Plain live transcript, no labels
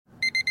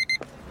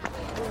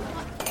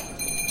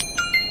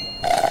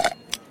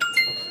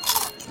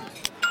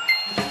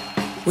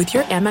With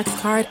your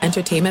Amex card,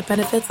 entertainment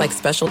benefits like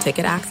special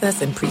ticket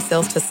access and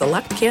pre-sales to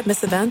select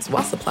can't-miss events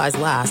while supplies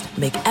last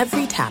make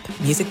every tap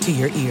music to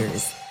your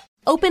ears.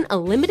 Open a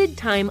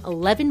limited-time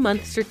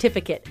 11-month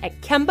certificate at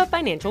Kemba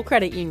Financial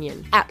Credit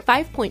Union. At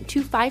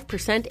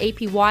 5.25%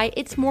 APY,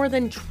 it's more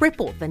than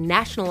triple the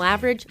national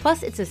average,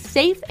 plus it's a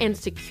safe and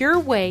secure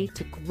way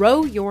to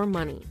grow your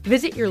money.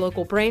 Visit your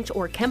local branch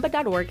or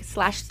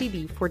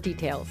kemba.org/cb for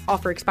details.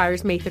 Offer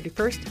expires May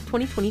 31st,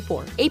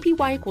 2024.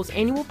 APY equals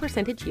annual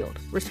percentage yield.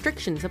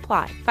 Restrictions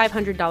apply.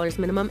 $500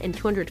 minimum and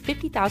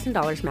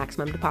 $250,000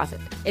 maximum deposit.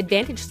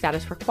 Advantage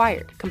status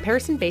required.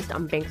 Comparison based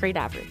on bank rate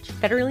average.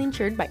 Federally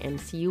insured by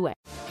NCUA.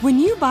 When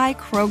you buy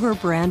Kroger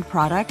brand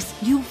products,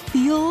 you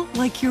feel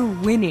like you're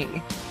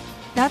winning.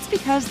 That's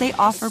because they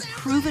offer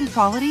proven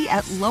quality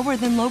at lower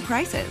than low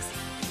prices.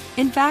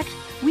 In fact,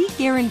 we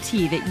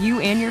guarantee that you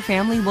and your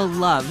family will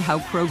love how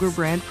Kroger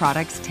brand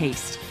products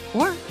taste,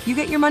 or you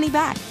get your money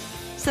back.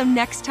 So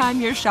next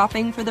time you're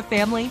shopping for the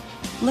family,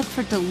 look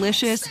for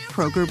delicious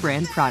Kroger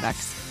brand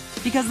products,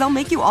 because they'll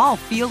make you all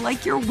feel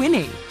like you're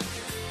winning.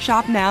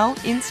 Shop now,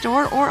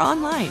 in-store, or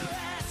online.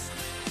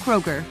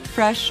 Kroger,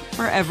 fresh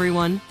for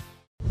everyone.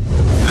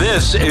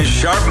 This is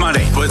Sharp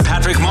Money with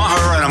Patrick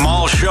Maher and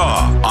Amal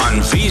Shaw on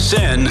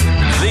VSiN,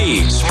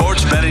 the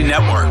Sports Betting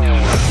Network.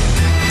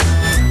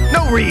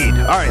 No read.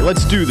 All right,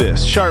 let's do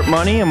this. Sharp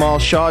Money, Amal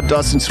Shaw,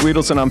 Dustin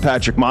Sweetelson. I'm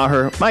Patrick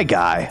Maher. My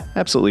guy.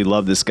 Absolutely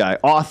love this guy.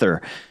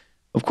 Author,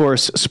 of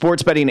course,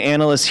 sports betting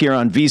analyst here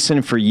on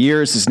VSiN for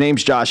years. His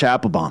name's Josh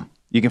Applebaum.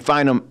 You can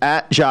find him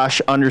at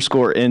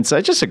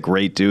Josh_Insight. Just a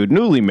great dude,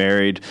 newly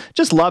married,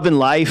 just loving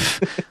life.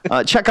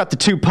 Check out the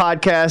two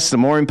podcasts, the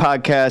morning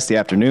podcast, the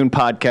afternoon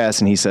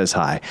podcast, and he says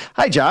hi.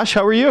 Hi, Josh.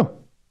 How are you?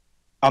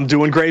 I'm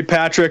doing great,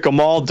 Patrick.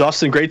 Amal,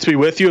 Dustin, great to be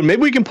with you. And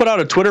maybe we can put out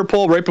a Twitter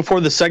poll right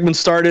before the segment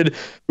started.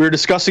 We were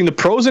discussing the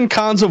pros and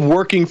cons of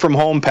working from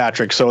home,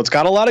 Patrick. So it's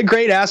got a lot of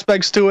great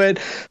aspects to it.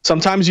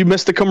 Sometimes you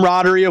miss the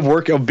camaraderie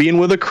of being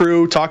with a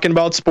crew, talking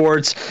about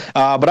sports.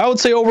 But I would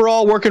say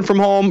overall, working from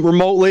home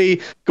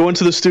remotely, going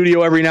to the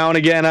studio every now and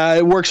again,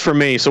 it works for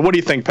me. So what do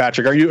you think,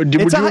 Patrick? Would you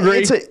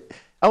agree?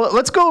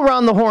 Let's go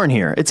around the horn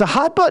here. It's a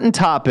hot button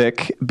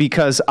topic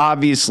because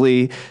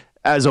obviously,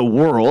 as a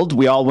world,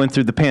 we all went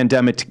through the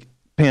pandemic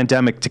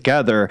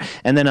together.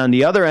 And then on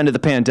the other end of the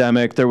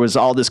pandemic, there was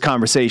all this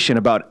conversation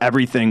about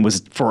everything was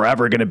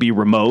forever going to be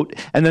remote.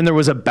 And then there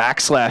was a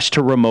backlash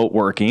to remote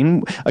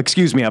working,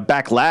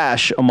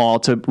 Amal,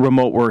 to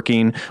remote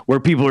working, where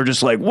people are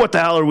just like, what the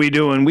hell are we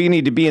doing? We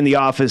need to be in the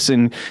office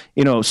and,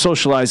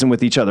 socializing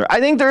with each other. I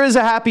think there is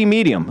a happy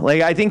medium.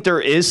 Like, I think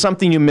there is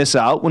something you miss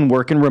out when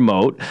working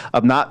remote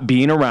of not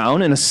being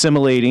around and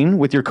assimilating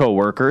with your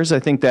coworkers. I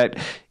think that,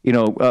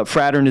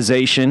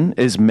 fraternization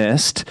is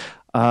missed.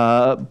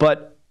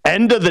 But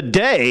end of the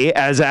day,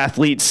 as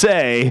athletes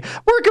say,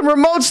 working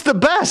remote's the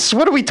best.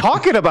 What are we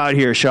talking about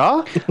here,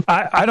 Shaw?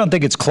 I don't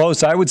think it's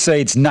close. I would say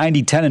it's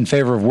 90-10 in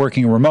favor of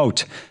working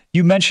remote.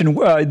 You mentioned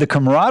the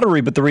camaraderie,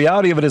 but the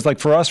reality of it is, like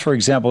for us, for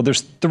example,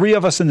 there's three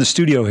of us in the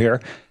studio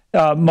here.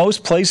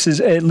 Most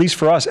places, at least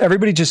for us,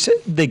 everybody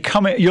they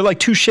come in. You're like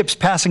two ships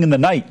passing in the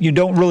night. You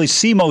don't really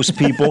see most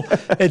people.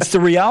 It's the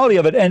reality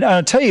of it. And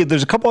I'll tell you,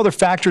 there's a couple other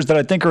factors that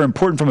I think are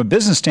important from a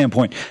business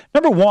standpoint.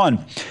 Number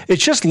one,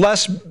 it's just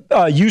less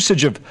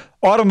usage of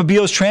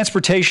automobiles,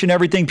 transportation,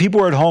 everything.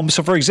 People are at home.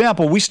 So, for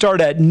example, we start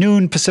at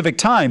noon Pacific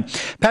time.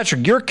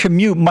 Patrick, your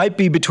commute might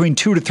be between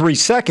 2 to 3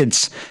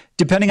 seconds,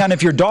 depending on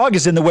if your dog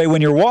is in the way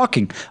when you're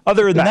walking.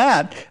 Other than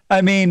that,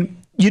 I mean,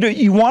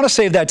 you want to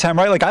save that time,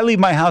 right? Like I leave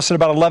my house at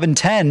about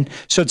 11:10,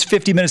 so it's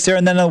 50 minutes there.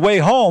 And then on the way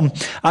home,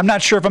 I'm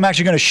not sure if I'm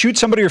actually going to shoot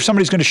somebody or if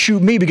somebody's going to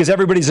shoot me because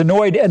everybody's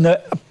annoyed in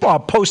the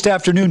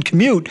post-afternoon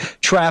commute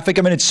traffic.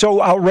 I mean, it's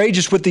so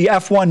outrageous with the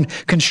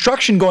F1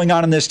 construction going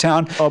on in this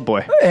town. Oh,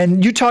 boy.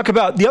 And you talk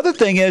about, the other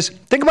thing is,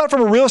 think about it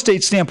from a real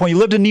estate standpoint. You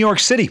lived in New York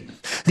City.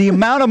 The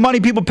amount of money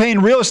people pay in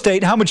real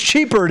estate, how much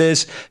cheaper it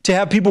is to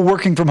have people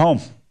working from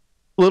home.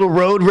 Little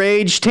road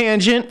rage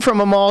tangent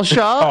from Amal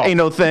Shaw. Ain't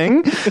no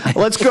thing.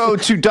 Let's go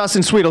to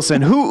Dustin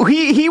Sweetelson, who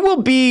he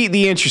will be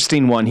the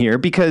interesting one here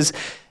because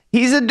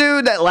he's a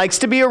dude that likes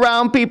to be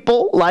around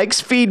people, likes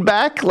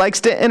feedback,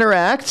 likes to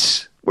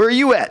interact. Where are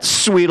you at,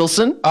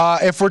 Sweetelson?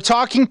 If we're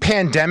talking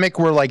pandemic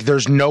where, like,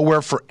 there's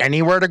nowhere for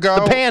anywhere to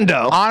go. The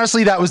Pando.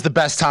 Honestly, that was the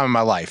best time of my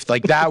life.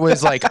 Like, that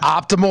was, like,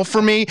 optimal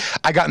for me.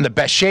 I got in the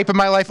best shape of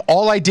my life.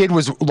 All I did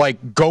was,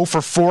 like, go for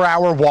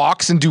 4-hour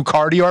walks and do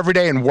cardio every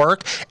day and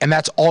work, and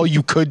that's all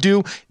you could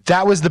do.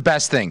 That was the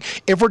best thing.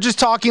 If we're just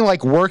talking,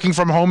 like, working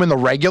from home in the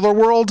regular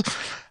world,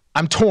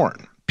 I'm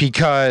torn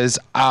because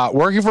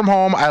working from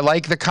home, I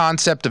like the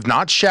concept of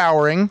not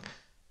showering.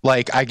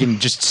 Like, I can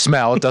just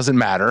smell. It doesn't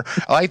matter.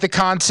 I like the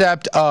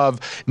concept of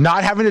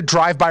not having to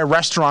drive by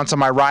restaurants on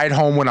my ride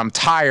home when I'm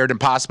tired and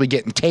possibly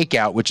getting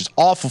takeout, which is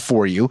awful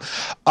for you.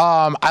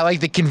 I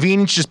like the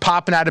convenience just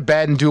popping out of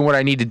bed and doing what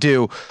I need to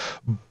do.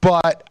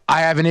 But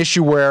I have an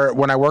issue where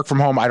when I work from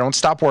home, I don't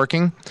stop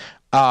working.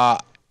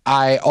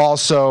 I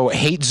also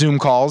hate Zoom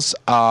calls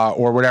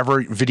or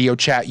whatever video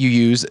chat you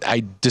use.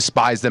 I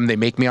despise them. They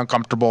make me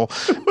uncomfortable,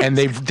 and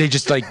they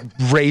just like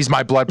raise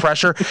my blood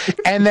pressure.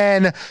 And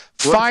then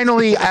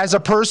finally, as a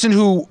person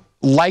who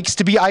likes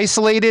to be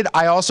isolated,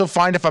 I also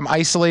find if I'm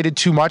isolated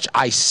too much,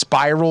 I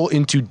spiral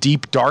into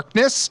deep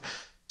darkness.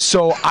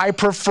 So I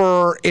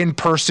prefer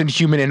in-person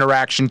human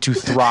interaction to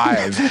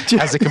thrive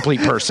as a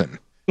complete person.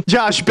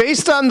 Josh,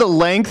 based on the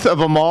length of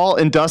Amal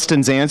and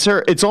Dustin's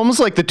answer, it's almost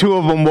like the two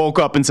of them woke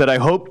up and said, I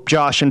hope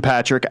Josh and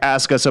Patrick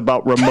ask us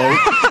about remote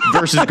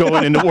versus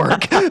going into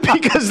work.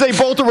 Because they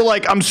both were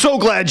like, I'm so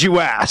glad you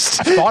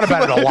asked. I thought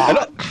about it a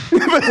lot.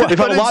 They've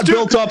had a lot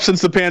built up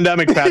since the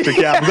pandemic, Patrick.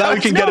 Yeah, I'm glad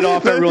we can get it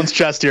off everyone's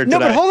chest here today.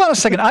 No, but hold on a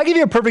second. I'll give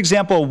you a perfect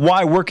example of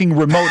why working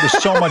remote is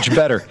so much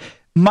better.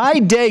 My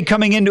day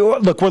coming into,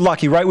 look, we're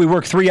lucky, right? We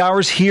work 3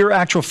 hours here,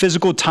 actual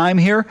physical time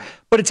here,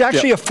 but it's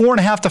actually a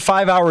 4.5 to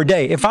 5 hour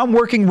day. If I'm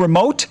working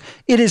remote,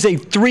 it is a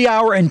 3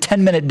 hour and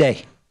 10-minute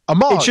day.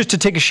 Amal, it's just to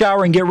take a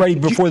shower and get ready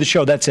before the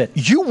show. That's it.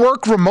 You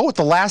work remote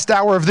the last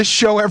hour of this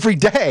show every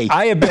day.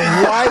 I have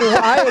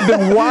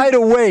been wide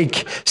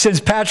awake since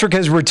Patrick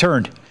has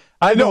returned.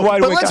 I know, but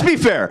let's be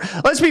fair.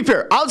 Let's be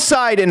fair.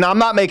 Outside, and I'm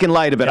not making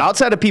light of it,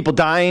 outside of people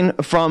dying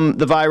from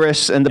the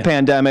virus and the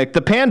pandemic,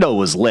 the Pando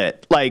was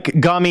lit. Like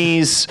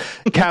gummies,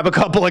 have a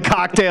couple of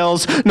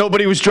cocktails.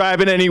 Nobody was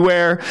driving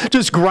anywhere.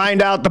 Just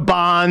grind out the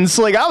bonds.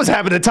 Like I was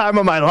having the time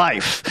of my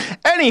life.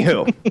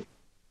 Anywho.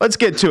 Let's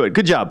get to it.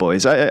 Good job,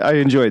 boys. I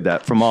enjoyed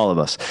that from all of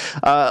us.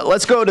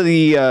 Let's go to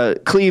the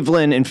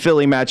Cleveland and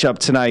Philly matchup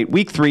tonight.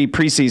 Week 3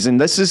 preseason.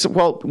 This is,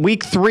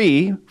 week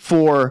 3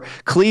 for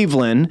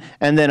Cleveland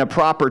and then a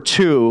proper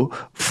 2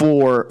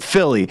 for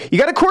Philly. You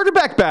got a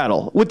quarterback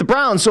battle with the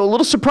Browns, so a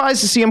little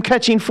surprised to see them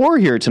catching 4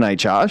 here tonight,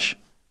 Josh.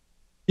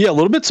 Yeah, a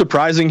little bit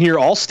surprising here.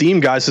 All steam,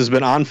 guys, has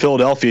been on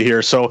Philadelphia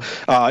here. So,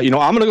 I'm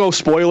going to go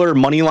spoiler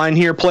money line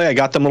here play. I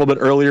got them a little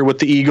bit earlier with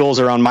the Eagles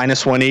around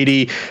minus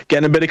 180.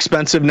 Getting a bit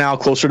expensive now,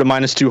 closer to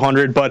minus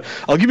 200. But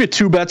I'll give you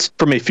 2 bets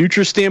from a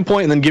futures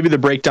standpoint and then give you the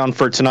breakdown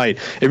for tonight.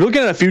 If you're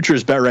looking at a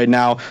futures bet right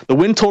now, the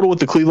win total with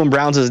the Cleveland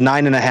Browns is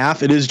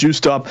 9.5. It is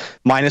juiced up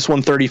minus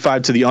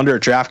 135 to the under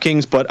at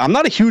DraftKings. But I'm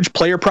not a huge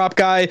player prop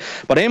guy,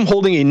 but I am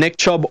holding a Nick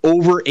Chubb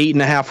over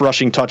 8.5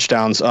 rushing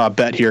touchdowns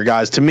bet here,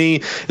 guys. To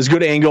me, is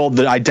good angle.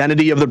 The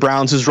identity of the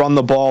Browns is run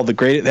the ball.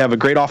 They have a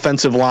great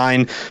offensive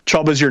line.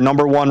 Chubb is your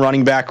number 1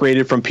 running back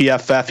rated from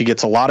PFF. He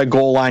gets a lot of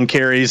goal line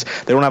carries.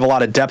 They don't have a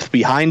lot of depth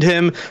behind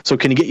him. So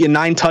can he get you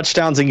 9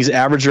 touchdowns? I think he's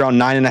averaged around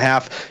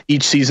 9.5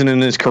 each season in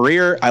his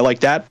career. I like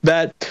that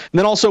bet. And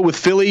then also with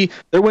Philly,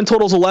 their win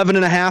total is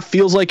 11.5.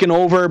 Feels like an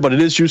over, but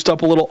it is juiced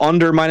up a little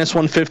under minus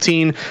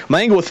 115.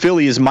 My angle with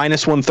Philly is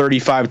minus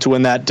 135 to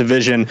win that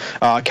division.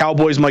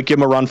 Cowboys might give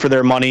them a run for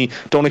their money.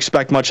 Don't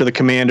expect much of the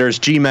Commanders.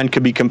 G-men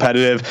could be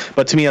competitive,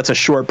 but to me, that's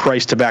a short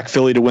price to back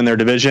Philly to win their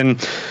division.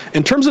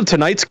 In terms of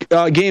tonight's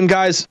game,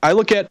 guys, I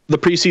look at the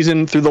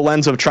preseason through the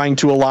lens of trying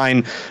to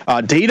align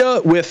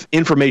data with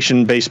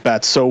information-based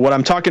bets. So what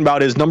I'm talking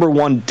about is, number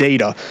 1,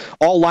 data.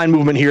 All line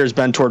movement here has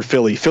been toward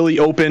Philly. Philly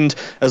opened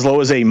as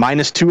low as a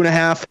minus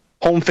 2.5.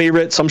 Home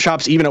favorite. Some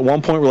shops even at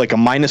one point were like a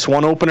minus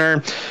 1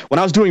 opener. When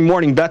I was doing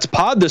morning bets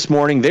pod this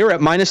morning, they were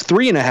at minus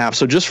 3.5.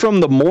 So just from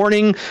the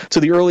morning to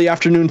the early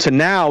afternoon to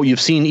now,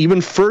 you've seen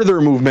even further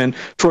movement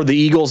toward the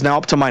Eagles, now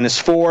up to minus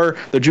 4.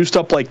 They're juiced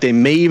up like they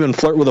may even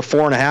flirt with a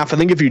 4.5. I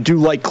think if you do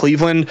like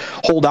Cleveland,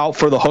 hold out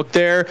for the hook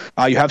there.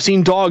 You have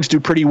seen dogs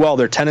do pretty well.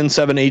 They're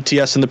 10-7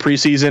 ATS in the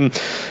preseason.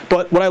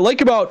 But what I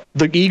like about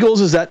the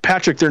Eagles is that,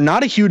 Patrick, they're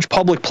not a huge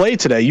public play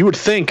today. You would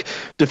think,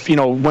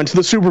 went to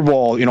the Super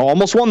Bowl,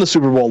 almost won the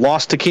Super Bowl,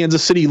 lost to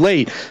Kansas City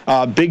late,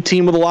 big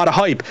team with a lot of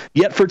hype.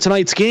 Yet for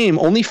tonight's game,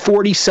 only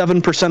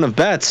 47% of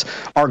bets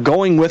are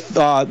going with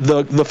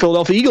the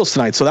Philadelphia Eagles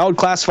tonight. So that would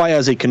classify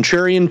as a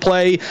contrarian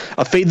play,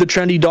 a fade the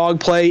trendy dog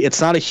play. It's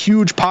not a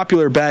huge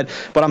popular bet,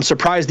 but I'm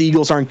surprised the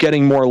Eagles aren't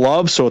getting more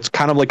love. So it's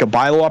kind of like a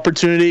buy low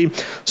opportunity.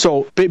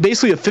 So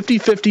basically a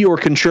 50-50 or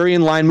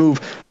contrarian line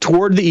move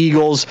toward the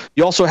Eagles.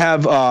 You also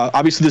have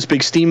obviously this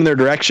big steam in their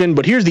direction,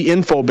 but here's the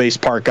info-based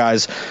part,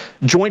 guys.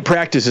 Joint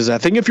practices. I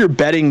think if you're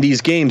betting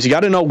these games, you got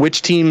to know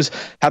which teams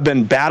have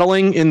been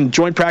battling in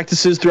joint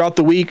practices throughout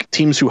the week,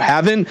 teams who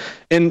haven't,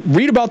 and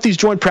read about these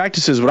joint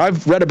practices. What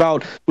I've read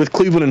about with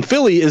Cleveland and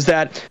Philly is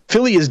that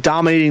Philly is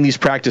dominating these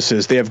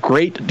practices. They have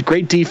great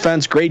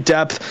defense, great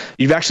depth.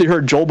 You've actually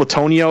heard Joel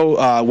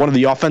Bitonio, one of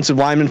the offensive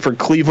linemen for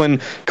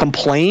Cleveland,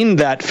 complain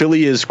that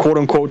Philly is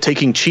quote-unquote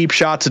taking cheap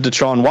shots at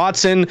Deshaun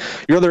Watson.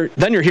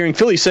 Then you're hearing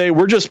Philly say,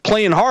 we're just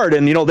playing hard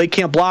and, they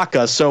can't block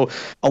us. So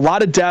a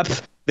lot of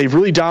depth. They've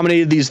really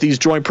dominated these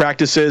joint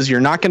practices.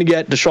 You're not going to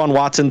get Deshaun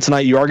Watson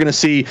tonight. You are going to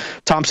see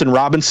Thompson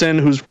Robinson,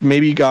 who's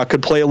maybe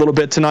could play a little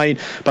bit tonight.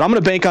 But I'm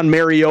going to bank on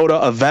Mariota,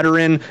 a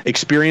veteran,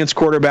 experienced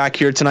quarterback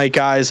here tonight,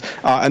 guys.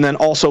 And then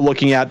also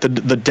looking at the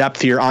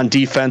depth here on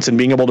defense and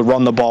being able to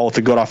run the ball with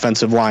a good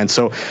offensive line.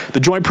 So the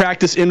joint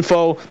practice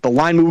info, the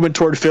line movement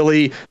toward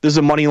Philly, this is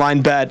a money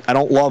line bet. I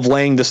don't love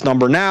laying this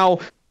number now.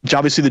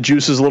 Obviously, the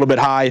juice is a little bit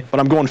high, but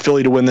I'm going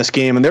Philly to win this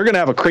game, and they're going to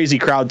have a crazy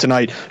crowd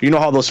tonight. You know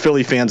how those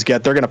Philly fans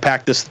get. They're going to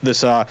pack this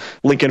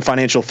Lincoln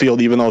Financial Field,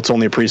 even though it's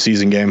only a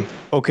preseason game.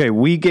 Okay,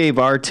 we gave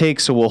our take,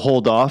 so we'll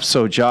hold off.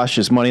 So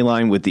Josh's money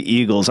line with the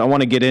Eagles. I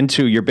want to get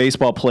into your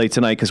baseball play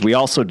tonight because we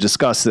also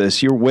discussed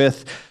this. You're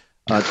with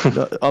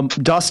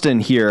Dustin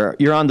here.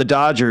 You're on the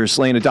Dodgers,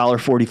 laying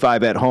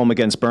 $1.45 at home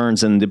against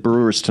Burns and the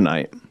Brewers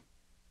tonight.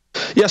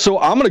 Yeah, so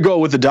I'm going to go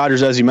with the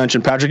Dodgers, as you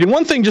mentioned, Patrick. And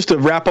one thing, just to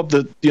wrap up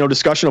the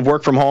discussion of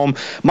work from home,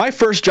 my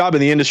first job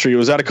in the industry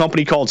was at a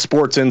company called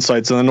Sports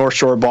Insights in the North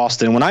Shore of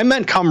Boston. When I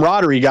meant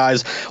camaraderie,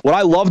 guys, what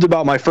I loved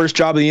about my first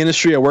job in the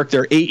industry, I worked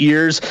there 8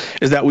 years,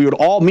 is that we would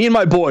all, me and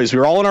my boys, we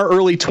were all in our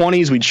early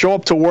 20s. We'd show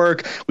up to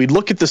work. We'd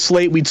look at the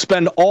slate. We'd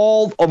spend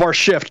all of our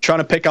shift trying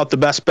to pick out the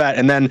best bet,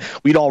 and then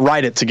we'd all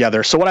ride it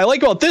together. So what I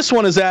like about this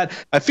one is that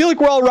I feel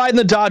like we're all riding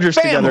the Dodgers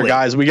together,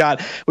 guys. We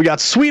got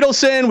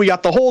Sweetosin, we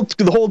got the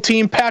whole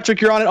team. Patrick,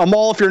 you're on it.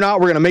 Amal, if you're not,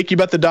 we're going to make you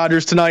bet the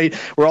Dodgers tonight.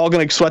 We're all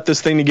going to sweat this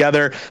thing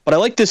together. But I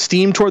like this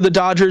steam toward the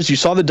Dodgers. You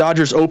saw the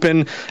Dodgers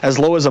open as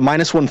low as a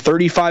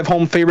 -135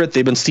 home favorite.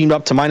 They've been steamed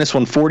up to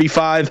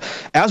 -145.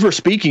 As we're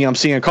speaking, I'm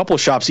seeing a couple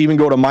of shops even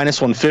go to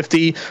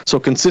 -150. So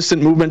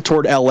consistent movement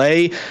toward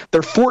LA.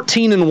 They're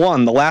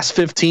 14-1 the last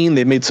 15.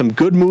 They've made some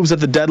good moves at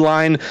the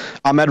deadline.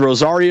 Ahmed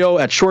Rosario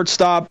at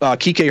shortstop,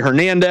 Kike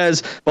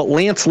Hernandez, but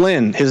Lance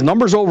Lynn, his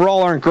numbers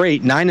overall aren't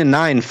great.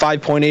 9-9,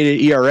 5.88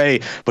 ERA,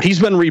 but he's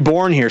been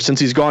reborn here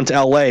since he's gone to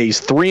LA. He's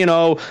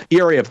 3-0,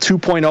 ERA of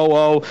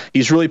 2.00.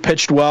 He's really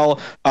pitched well.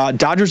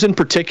 Dodgers in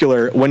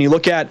particular, when you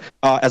look at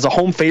as a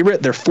home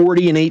favorite, they're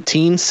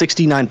 40-18,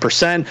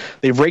 69%.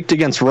 They've raked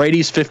against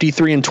righties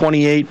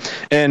 53-28.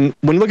 And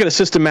when you look at a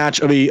system match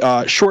of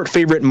a short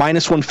favorite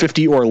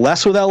 -150 or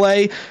less with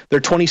LA,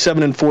 they're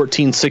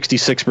 27-14,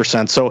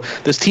 66%. So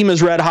this team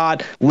is red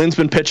hot. Lynn's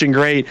been pitching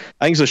great.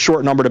 I think it's a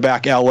short number to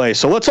back LA.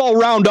 So let's all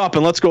round up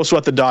and let's go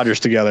sweat the Dodgers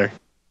together.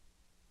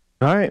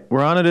 All right,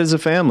 we're on it as a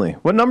family.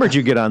 What number did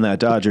you get on that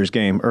Dodgers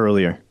game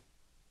earlier?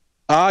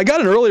 I got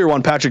an earlier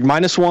one, Patrick,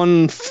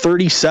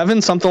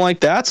 -137, something like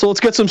that. So let's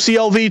get some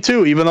CLV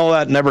too, even though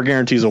that never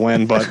guarantees a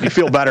win, but you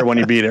feel better when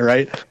you beat it,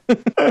 right?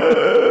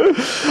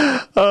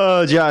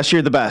 Oh, Josh,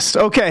 you're the best.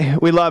 Okay,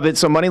 we love it.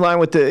 So money line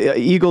with the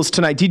Eagles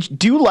tonight.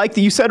 Do you like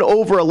you said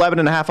over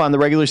 11.5 on the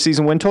regular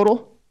season win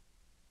total?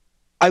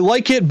 I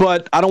like it,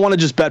 but I don't want to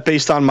just bet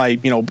based on my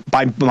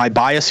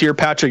bias here,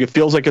 Patrick. It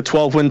feels like a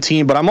 12-win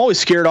team, but I'm always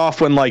scared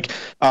off when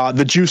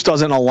the juice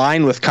doesn't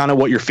align with kind of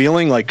what you're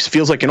feeling. Like,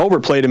 feels like an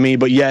overplay to me,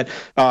 but yet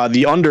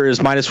the under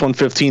is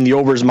 -115, the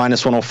over is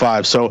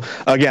 -105. So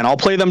again, I'll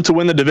play them to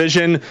win the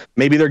division.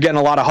 Maybe they're getting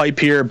a lot of hype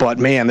here, but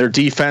man, their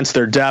defense,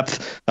 their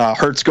depth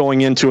hurts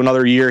going into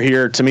another year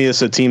here. To me, this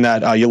is a team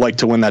that you like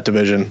to win that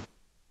division.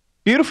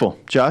 Beautiful,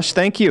 Josh.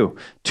 Thank you.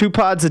 2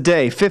 pods a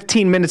day,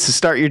 15 minutes to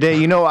start your day.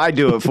 You know I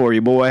do it for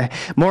you, boy.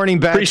 Morning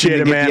back. Appreciate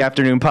it, man. The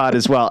afternoon pod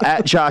as well.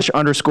 At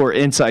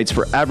Josh_insights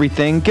for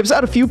everything. Gives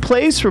out a few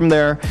plays from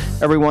there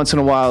every once in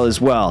a while as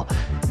well.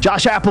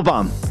 Josh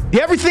Applebaum, the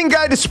everything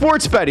guide to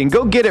sports betting.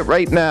 Go get it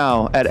right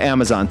now at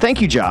Amazon. Thank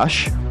you,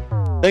 Josh.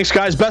 Thanks,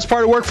 guys. Best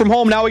part of work from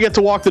home. Now we get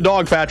to walk the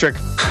dog, Patrick.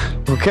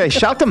 Okay,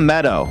 shout to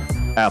Meadow.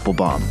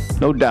 Applebaum,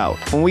 no doubt.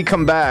 When we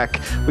come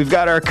back, we've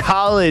got our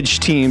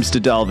college teams to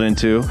delve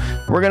into.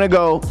 We're going to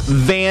go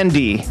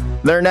Vandy.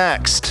 They're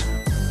next.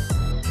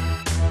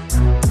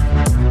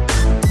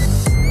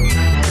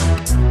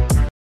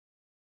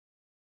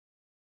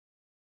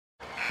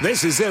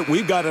 This is it.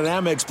 We've got an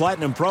Amex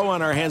Platinum Pro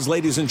on our hands,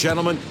 ladies and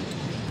gentlemen.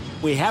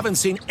 We haven't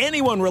seen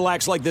anyone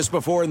relax like this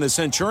before in the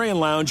Centurion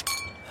Lounge.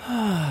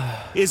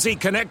 Is he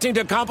connecting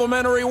to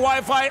complimentary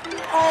Wi-Fi?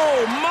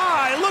 Oh,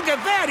 my. Look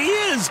at that. He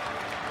is.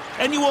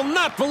 And you will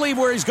not believe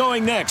where he's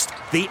going next.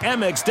 The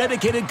Amex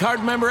dedicated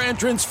card member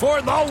entrance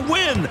for the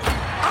win.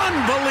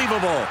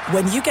 Unbelievable.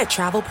 When you get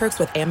travel perks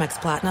with Amex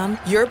Platinum,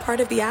 you're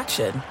part of the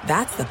action.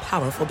 That's the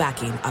powerful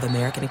backing of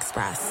American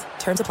Express.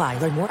 Terms apply.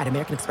 Learn more at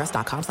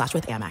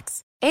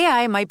americanexpress.com/withAmex.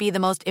 AI might be the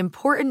most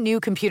important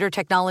new computer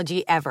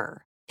technology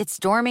ever. It's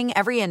storming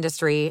every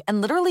industry,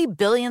 and literally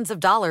billions of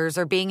dollars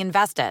are being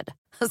invested.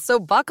 So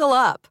buckle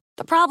up.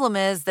 The problem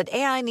is that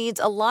AI needs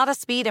a lot of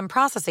speed and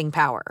processing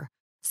power.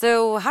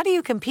 So how do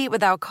you compete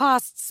without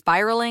costs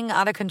spiraling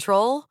out of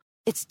control?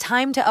 It's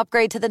time to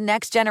upgrade to the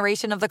next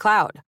generation of the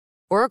cloud.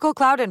 Oracle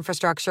Cloud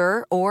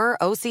Infrastructure, or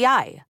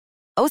OCI.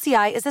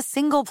 OCI is a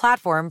single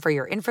platform for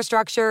your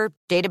infrastructure,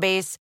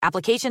 database,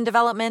 application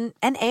development,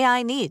 and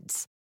AI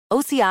needs.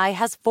 OCI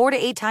has 4 to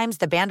 8 times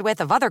the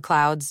bandwidth of other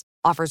clouds,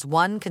 offers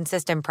one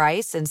consistent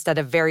price instead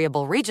of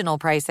variable regional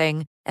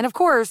pricing, and of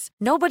course,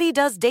 nobody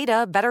does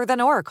data better than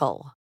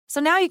Oracle. So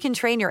now you can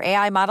train your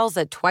AI models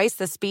at twice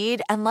the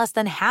speed and less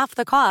than half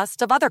the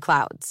cost of other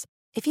clouds.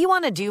 If you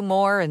want to do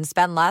more and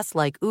spend less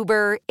like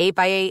Uber,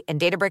 8x8, and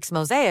Databricks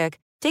Mosaic,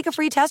 take a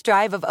free test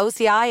drive of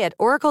OCI at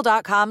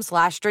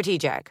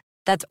oracle.com/strategic.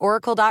 That's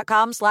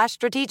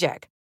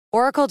oracle.com/strategic.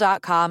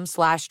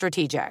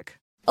 Oracle.com/strategic.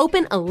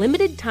 Open a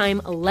limited-time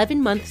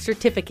 11-month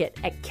certificate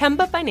at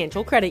Kemba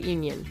Financial Credit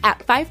Union. At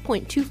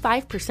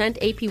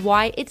 5.25%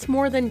 APY, it's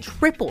more than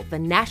triple the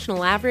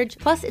national average,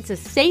 plus it's a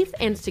safe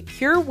and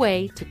secure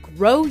way to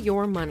grow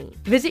your money.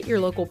 Visit your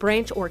local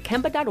branch or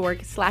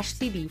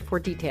kemba.org/CD for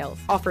details.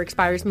 Offer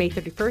expires May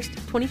 31st,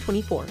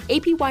 2024.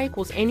 APY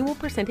equals annual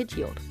percentage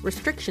yield.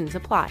 Restrictions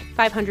apply.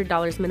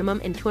 $500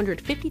 minimum and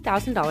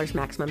 $250,000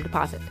 maximum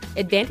deposit.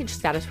 Advantage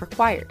status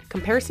required.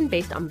 Comparison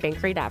based on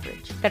bank rate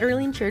average.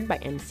 Federally insured by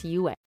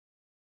NCUA.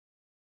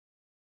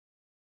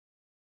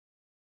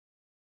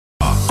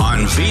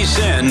 On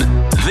VSiN,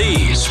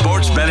 the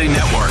Sports Betting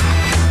Network.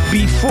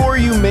 Before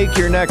you make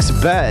your next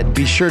bet,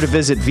 be sure to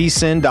visit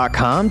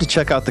vsin.com to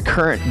check out the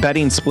current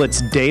betting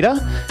splits data.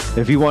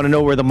 If you want to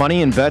know where the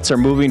money and bets are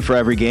moving for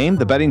every game,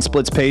 the betting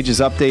splits page is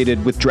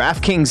updated with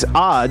DraftKings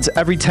odds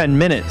every 10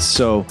 minutes.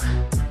 So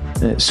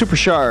super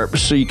sharp,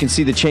 so you can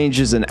see the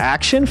changes in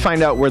action,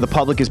 find out where the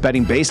public is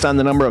betting based on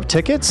the number of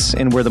tickets,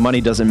 and where the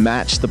money doesn't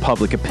match the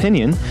public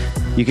opinion.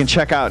 You can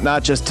check out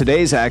not just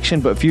today's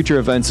action, but future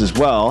events as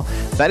well.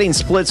 Betting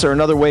splits are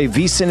another way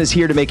VSiN is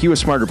here to make you a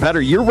smarter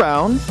bettor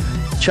year-round.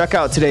 Check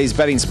out today's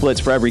betting splits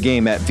for every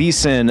game at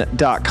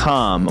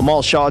vsin.com.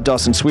 Amal Shaw,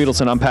 Dustin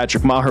Sweetelson, I'm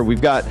Patrick Maher.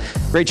 We've got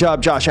great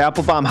job, Josh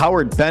Applebaum.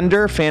 Howard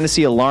Bender,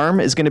 Fantasy Alarm,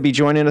 is going to be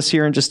joining us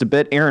here in just a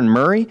bit. Aaron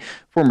Murray,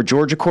 former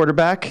Georgia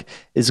quarterback,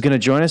 is going to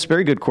join us.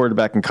 Very good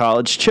quarterback in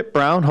college. Chip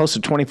Brown, host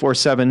of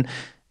 24/7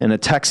 and a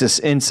Texas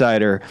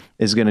Insider,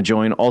 is going to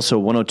join. Also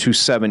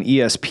 102.7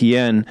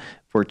 ESPN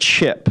for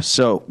Chip.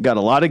 So got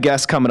a lot of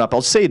guests coming up.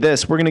 I'll say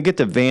this. We're going to get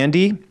to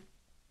Vandy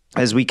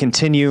as we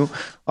continue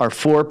our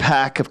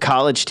 4-pack of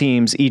college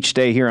teams each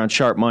day here on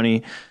Sharp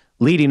Money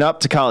leading up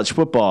to college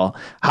football.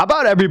 How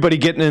about everybody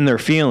getting in their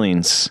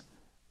feelings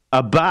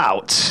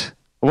about,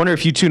 I wonder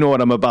if you two know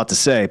what I'm about to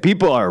say.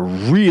 People are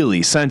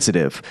really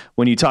sensitive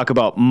when you talk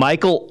about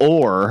Michael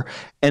Oher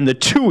and the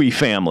Tuohy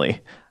family.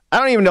 I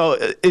don't even know,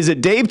 is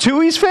it Dave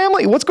Tuohy's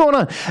family? What's going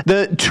on?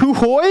 The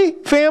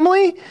Tuhoy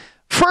family?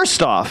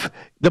 First off,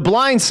 The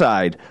Blind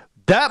Side,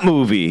 that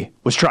movie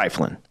was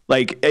trifling.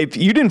 Like, if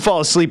you didn't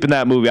fall asleep in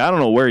that movie, I don't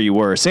know where you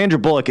were. Sandra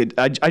Bullock,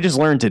 I just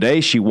learned today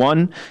she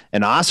won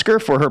an Oscar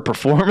for her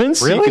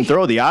performance. Really? You can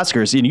throw the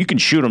Oscars and you can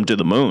shoot them to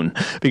the moon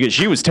because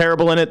she was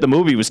terrible in it. The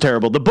movie was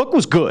terrible. The book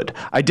was good.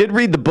 I did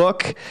read the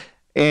book,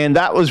 and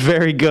that was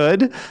very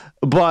good.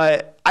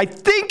 But I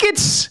think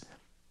it's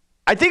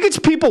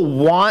people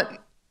want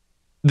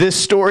this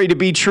story to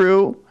be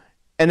true,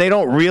 and they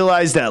don't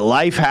realize that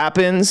life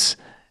happens.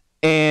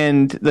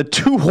 And the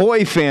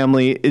Tuhoy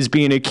family is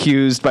being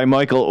accused by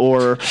Michael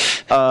Oher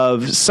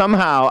of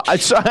somehow,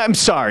 I'm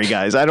sorry,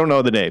 guys, I don't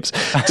know the names.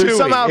 They're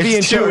somehow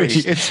being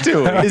Tuohy. It's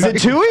Tuohy. Is it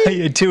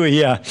Tuohy? Tuohy,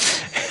 yeah.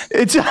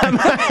 It's all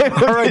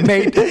right,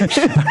 mate.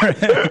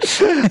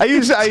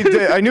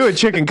 I knew a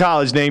chick in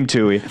college named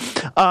Tuohy.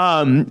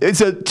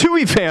 It's a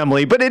Tuohy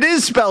family, but it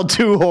is spelled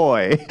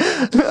Tuhoy.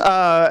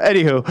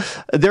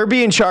 Anywho, they're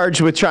being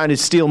charged with trying to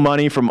steal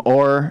money from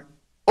Oher.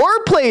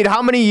 Oher played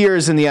how many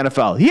years in the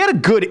NFL? He had a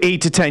good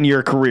 8 to 10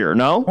 year career,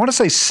 no? I want to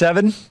say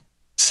 7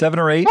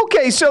 or 8.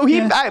 Okay, so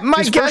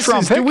my guess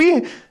is, do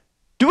we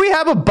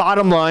have a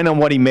bottom line on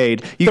what he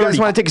made? You 30. Guys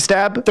want to take a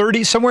stab?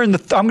 30, somewhere in the,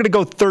 I'm going to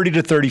go 30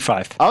 to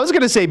 35. I was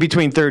going to say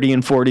between 30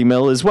 and 40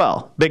 mil as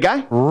well. Big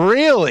guy?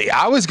 Really?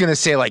 I was going to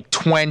say like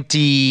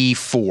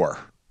 24.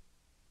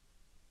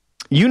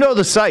 You know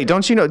the site,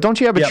 don't you know? Don't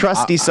you have a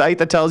trusty site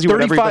that tells you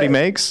what everybody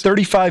makes?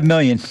 35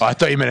 million. Oh, I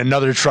thought you meant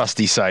another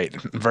trusty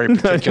site. I'm very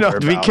particular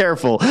Be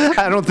careful.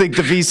 I don't think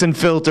the VSiN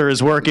filter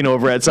is working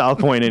over at South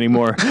Point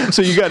anymore.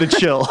 So you got to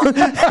chill.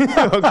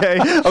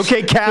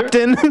 Okay,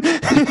 Captain.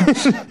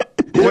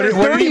 What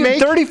did he make?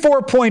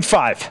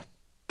 34.5.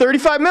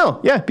 35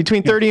 mil. Yeah,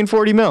 between 30 and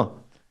 40 mil.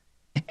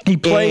 He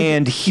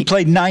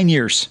played 9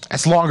 years.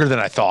 That's longer than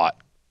I thought.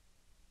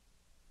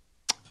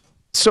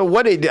 So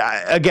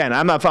again,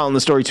 I'm not following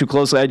the story too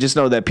closely. I just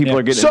know that people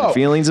are getting their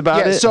feelings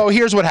about it. So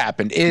here's what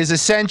happened is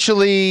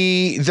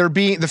essentially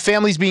the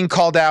family's being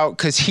called out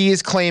because he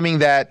is claiming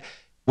that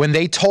when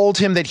they told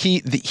him that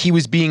he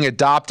was being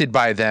adopted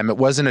by them, it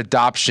wasn't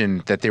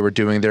adoption that they were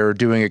doing. They were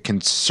doing a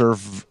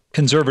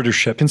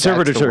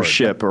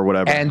conservatorship or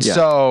whatever. And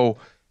so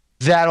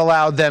that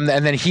allowed them,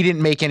 and then he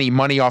didn't make any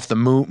money off the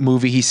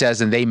movie, he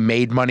says, and they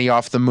made money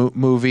off the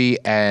movie.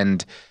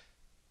 And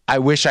I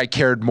wish I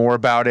cared more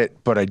about it,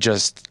 but I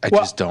just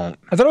don't.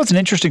 I thought it was an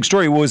interesting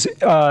story. It was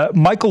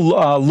Michael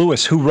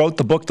Lewis, who wrote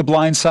the book The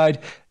Blind Side.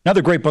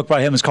 Another great book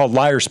by him is called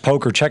Liar's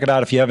Poker. Check it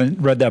out if you haven't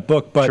read that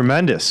book. But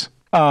tremendous.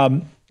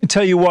 I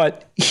tell you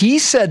what, he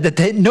said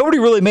that nobody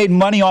really made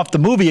money off the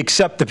movie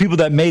except the people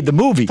that made the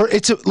movie.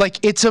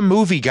 It's a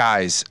movie,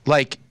 guys.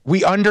 Like,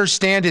 We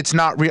understand it's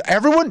not real.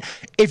 Everyone,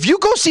 if you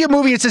go see a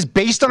movie that says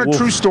based on a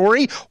true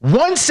story,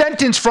 one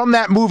sentence from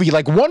that movie,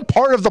 like one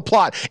part of the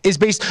plot is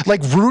based,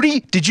 like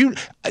Rudy,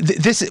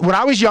 when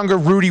I was younger,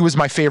 Rudy was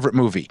my favorite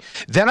movie.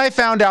 Then I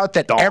found out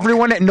that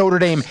everyone at Notre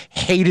Dame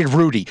hated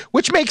Rudy,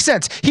 which makes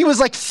sense. He was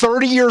like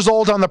 30 years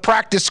old on the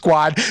practice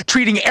squad,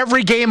 treating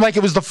every game like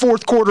it was the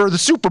fourth quarter of the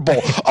Super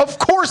Bowl. Of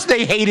course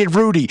they hated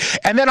Rudy.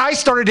 And then I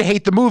started to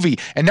hate the movie.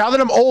 And now that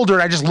I'm older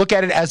and I just look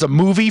at it as a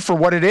movie for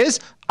what it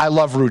is, I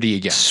love Rudy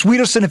again.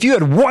 Sweeterson, if you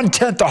had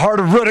 1/10 the heart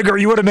of Rudiger,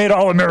 you would have made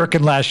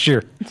All-American last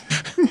year.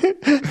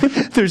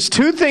 There's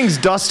two things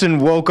Dustin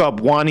woke up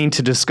wanting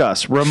to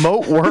discuss: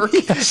 remote work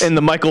and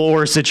the Michael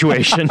Orr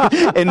situation,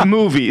 and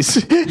movies,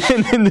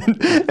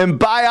 and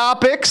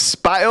biopics,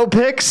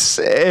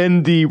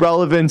 and the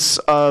relevance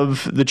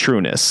of the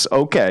trueness.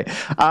 Okay.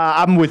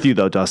 I'm with you,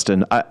 though,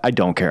 Dustin. I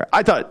don't care.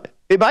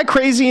 Am I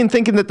crazy in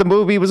thinking that the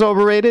movie was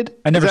overrated?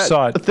 I never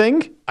saw it. A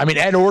thing? I mean,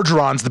 Ed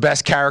Orgeron's the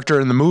best character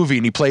in the movie,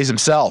 and he plays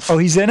himself. Oh,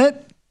 he's in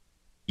it?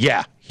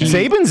 Yeah.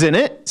 Saban's in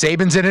it.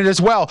 Saban's in it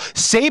as well.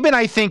 Saban,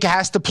 I think,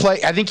 has to play.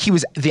 I think he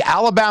was the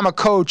Alabama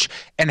coach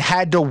and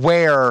had to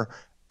wear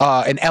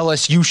an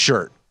LSU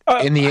shirt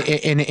in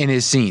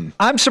his scene.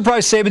 I'm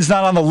surprised Saban's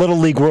not on the Little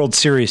League World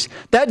Series.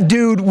 That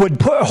dude would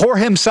whore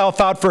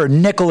himself out for a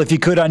nickel if he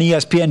could on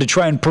ESPN to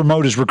try and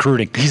promote his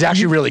recruiting. He's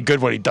actually really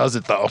good when he does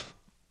it, though.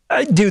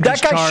 Dude,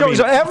 that guy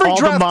shows every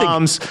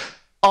drafting.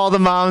 All the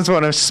moms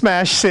want to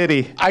smash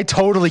City. I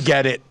totally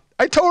get it.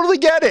 I'm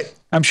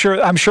sure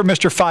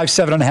Mr.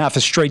 5'7.5"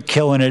 is straight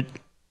killing it.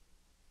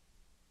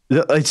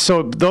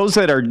 So those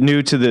that are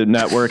new to the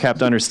network have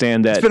to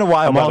understand that it's been a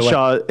while. Amal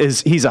Shaw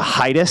he's a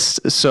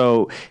heightist,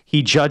 so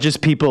he judges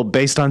people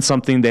based on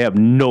something they have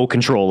no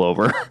control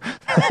over.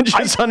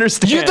 Just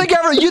understand. You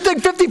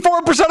think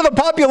 54% of the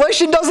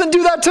population doesn't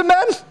do that to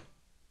men?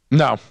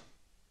 No.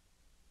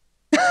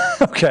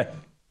 Okay.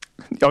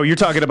 Oh, you're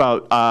talking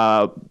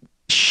about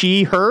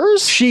she,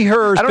 hers? She,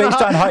 hers,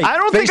 based on height. I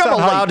don't think I'm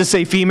allowed to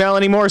say female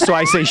anymore, so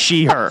I say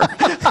she, her. Look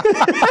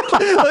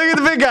at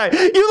the big guy.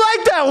 You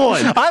like that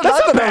one. I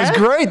thought that was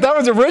great. That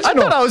was original. I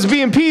thought I was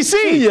being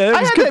PC. Yeah,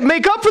 I had to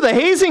make up for the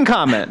hazing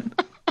comment.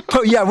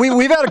 Oh, yeah,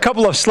 we've had a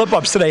couple of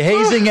slip-ups today,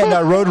 hazing and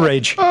road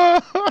rage.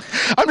 I'm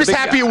just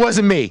happy it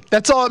wasn't me.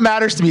 That's all that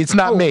matters to me. It's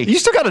not me. You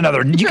still got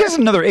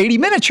another 80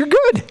 minutes. You're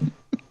good.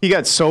 He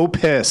got so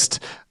pissed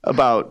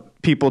about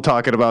people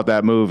talking about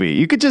that movie.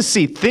 You could just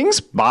see things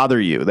bother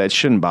you that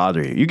shouldn't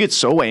bother you. You get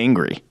so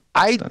angry.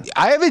 I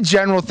have a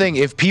general thing.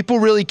 If people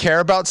really care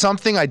about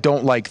something, I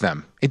don't like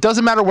them. It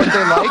doesn't matter what they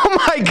like.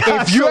 Oh my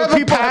God! If you have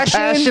a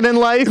passion in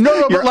life,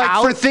 no, but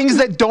like for things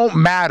that don't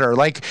matter,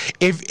 like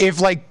if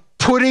like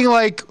putting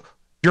like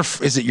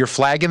is it your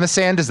flag in the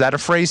sand? Is that a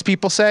phrase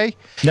people say?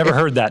 Never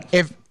heard that.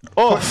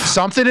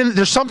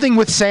 There's something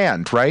with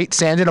sand, right?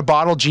 Sand in a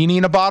bottle, genie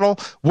in a bottle.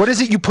 What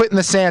is it you put in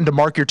the sand to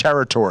mark your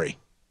territory?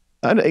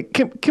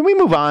 Can we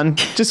move on?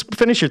 Just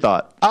finish your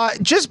thought.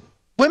 Just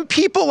when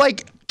people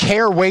like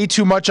care way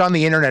too much on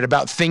the internet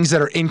about things that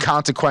are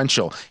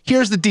inconsequential.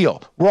 Here's the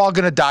deal. We're all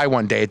going to die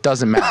one day. It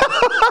doesn't matter.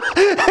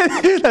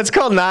 That's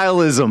called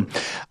nihilism.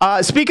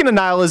 Speaking of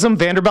nihilism,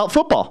 Vanderbilt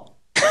football.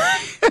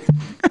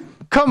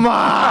 Come on.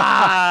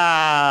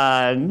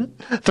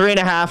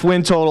 3.5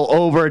 win total,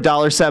 over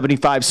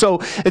 $1.75.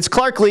 So it's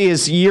Clark Lee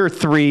is year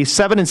 3,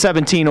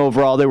 7-17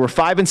 overall. They were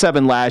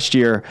 5-7 last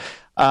year.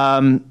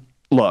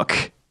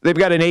 Look, they've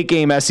got an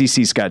 8-game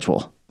SEC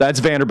schedule. That's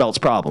Vanderbilt's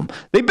problem.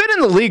 They've been in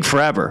the league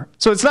forever.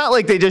 So it's not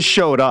like they just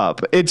showed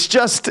up. It's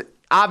just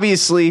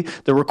obviously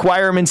the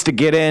requirements to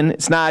get in.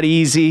 It's not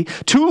easy.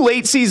 2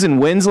 late season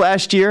wins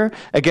last year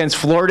against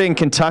Florida and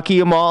Kentucky,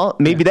 Amal.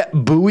 Maybe that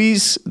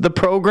buoys the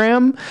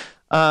program.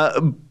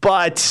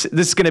 But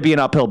this is going to be an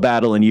uphill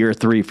battle in year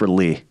 3 for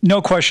Lee.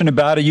 No question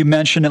about it. You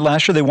mentioned it.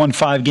 Last year they won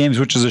 5 games,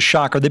 which is a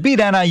shocker. They beat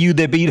NIU,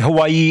 they beat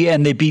Hawaii,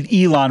 and they beat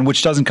Elon,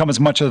 which doesn't come as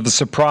much of a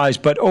surprise.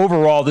 But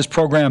overall, this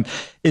program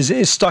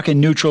is stuck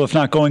in neutral, if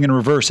not going in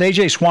reverse.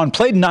 A.J. Swan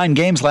played 9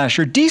 games last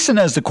year, decent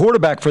as the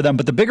quarterback for them.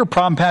 But the bigger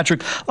problem,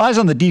 Patrick, lies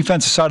on the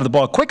defensive side of the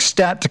ball. Quick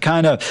stat to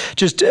kind of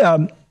just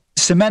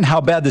cement how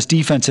bad this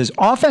defense is.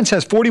 Offense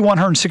has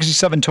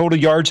 4,167 total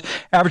yards,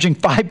 averaging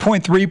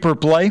 5.3 per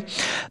play.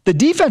 The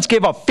defense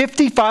gave up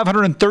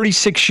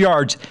 5,536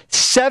 yards,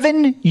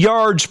 7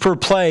 yards per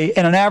play,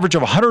 and an average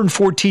of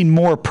 114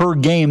 more per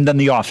game than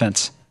the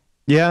offense.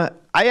 Yeah,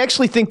 I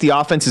actually think the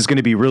offense is going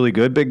to be really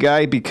good, big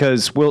guy,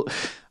 because Will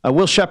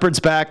Shepherd's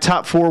back,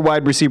 top 4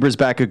 wide receivers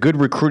back, a good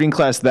recruiting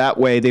class that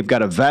way. They've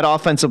got a vet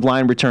offensive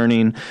line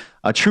returning,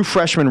 a true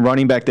freshman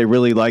running back they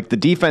really like. The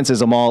defense,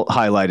 as Amal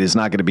highlighted, is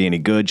not going to be any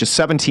good. Just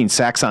 17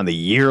 sacks on the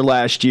year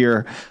last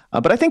year.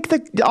 But I think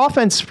the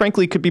offense,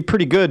 frankly, could be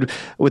pretty good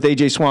with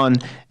A.J. Swan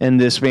and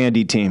this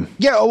Vandy team.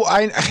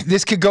 Yeah,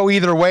 this could go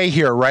either way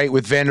here, right,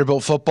 with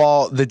Vanderbilt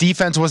football. The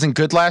defense wasn't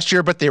good last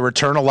year, but they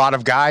return a lot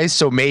of guys,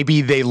 so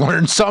maybe they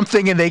learn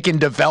something and they can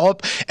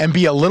develop and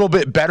be a little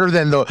bit better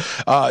than the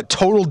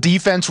total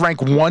defense,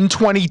 rank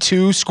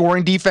 122,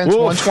 scoring defense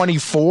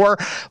 124.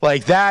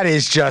 Like, that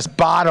is just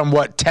bottom,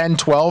 10,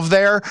 12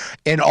 there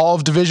in all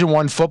of Division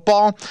I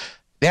football.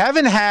 They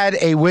haven't had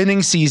a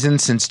winning season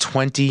since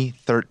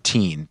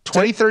 2013.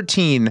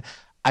 2013,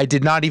 I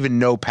did not even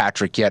know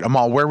Patrick yet.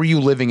 Amal, where were you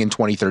living in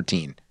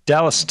 2013?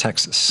 Dallas,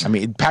 Texas. I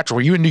mean, Patrick,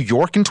 were you in New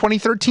York in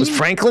 2013? Was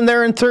Franklin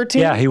there in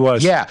 13? Yeah, he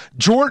was. Yeah,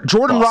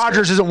 Jordan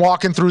Rodgers isn't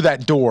walking through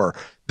that door.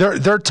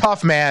 They're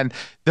tough, man.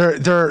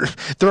 They're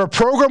a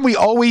program we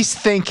always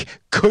think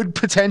could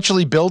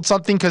potentially build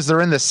something because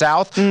they're in the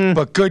South,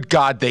 but good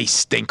God, they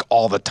stink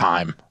all the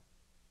time.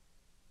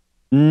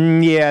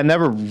 Yeah,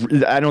 never.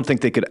 I don't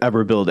think they could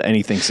ever build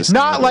anything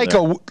sustainable.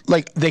 Not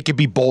like they could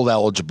be bowl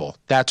eligible.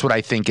 That's what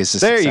I think is.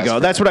 There you go.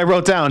 That's what I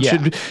wrote down.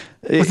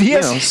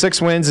 Yeah.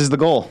 6 wins is the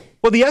goal.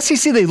 Well, the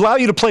SEC, they allow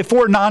you to play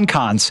 4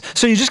 non-cons,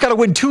 so you just got to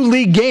win 2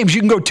 league games.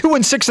 You can go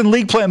 2-6 in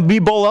league play and be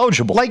bowl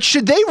eligible. Like,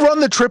 should they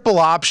run the triple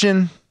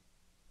option?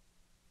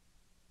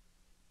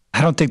 I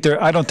don't think their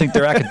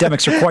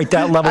academics are quite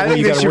that level. I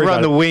think they should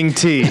run the wing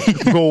T,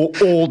 go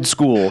old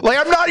school. Like,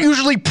 I'm not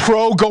usually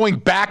pro going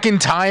back in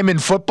time in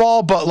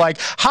football, but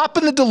like hop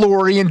in the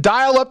DeLorean,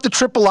 dial up the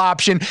triple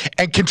option,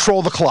 and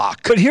control the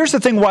clock. But here's the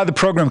thing: why the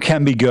program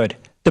can be good.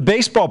 The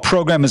baseball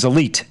program is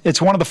elite. It's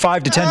one of the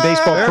 5 to 10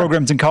 baseball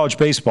programs in college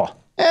baseball.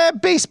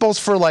 Baseball's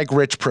for like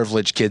rich,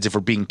 privileged kids, if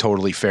we're being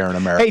totally fair in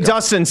America. Hey,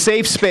 Dustin,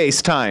 safe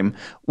space time.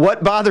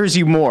 What bothers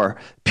you more?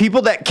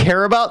 People that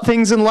care about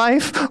things in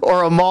life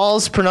or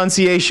Amal's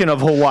pronunciation of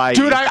Hawaii?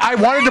 Dude, I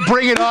wanted to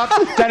bring it up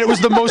that it was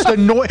the most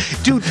annoying.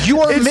 Dude,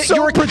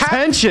 you're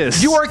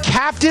pretentious. You are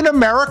Captain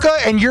America,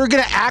 and you're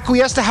going to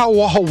acquiesce to how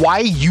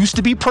Hawaii used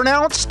to be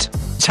pronounced?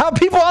 It's how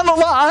people on the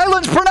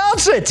islands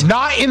pronounce it.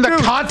 Not in the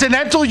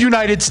continental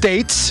United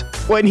States.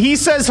 When he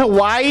says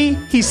Hawaii,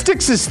 he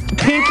sticks his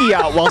pinky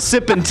out while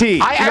sipping tea. You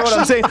know what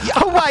I'm saying?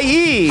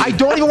 Hawaii. I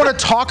don't even want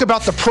to talk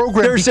about the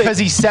program because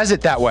he says it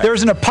that way.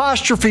 There's an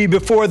apostrophe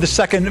before the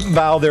second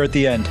vowel there at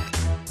the end.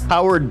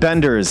 Howard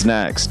Bender is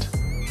next.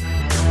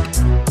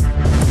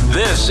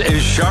 This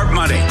is Sharp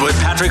Money with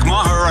Patrick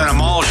Maher and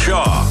Amal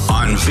Shaw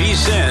on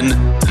VSiN,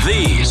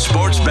 the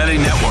Sports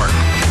Betting Network.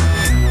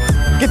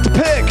 Get the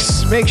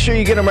picks. Make sure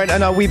you get them right.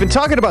 Now, we've been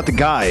talking about the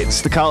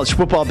guides, the college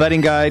football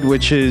betting guide,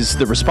 which is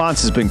the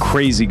response has been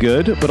crazy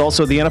good, but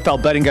also the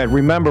NFL betting guide.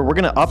 Remember, we're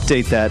going to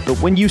update that. But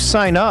when you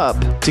sign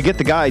up to get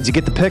the guides, you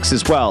get the picks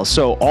as well.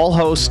 So all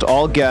hosts,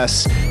 all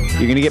guests,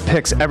 you're going to get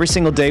picks every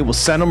single day. We'll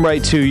send them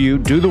right to you,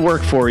 do the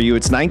work for you.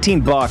 It's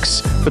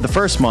 $19 for the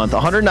first month,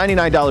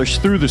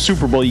 $199 through the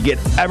Super Bowl. You get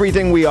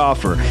everything we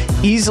offer.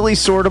 Easily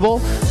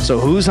sortable. So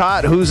who's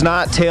hot, who's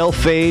not, tail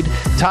fade,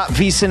 top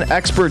VSiN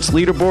experts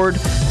leaderboard.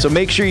 So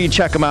make sure you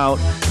check them out.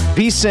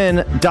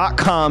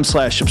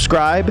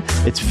 VSiN.com/subscribe.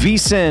 It's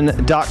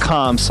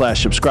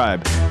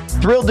VSiN.com/subscribe.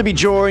 Thrilled to be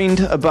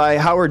joined by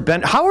Howard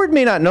Bender. Howard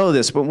may not know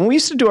this, but when we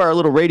used to do our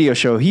little radio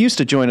show, he used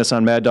to join us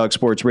on Mad Dog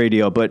Sports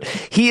Radio, but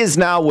he is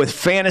now with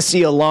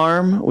Fantasy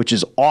Alarm, which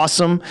is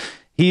awesome.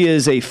 He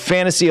is a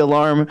Fantasy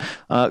Alarm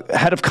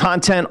head of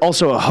content,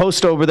 also a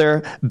host over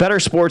there, Better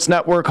Sports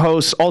Network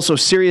host, also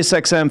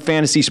SiriusXM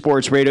Fantasy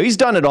Sports Radio. He's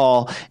done it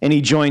all, and he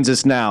joins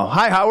us now.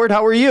 Hi, Howard.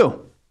 How are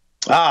you?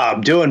 I'm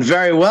doing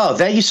very well.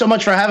 Thank you so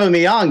much for having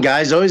me on,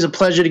 guys. Always a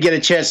pleasure to get a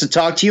chance to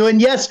talk to you. And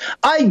yes,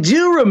 I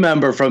do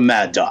remember from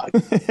Mad Dog.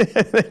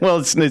 Well,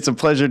 it's a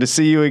pleasure to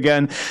see you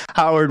again,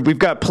 Howard. We've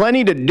got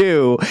plenty to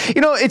do. You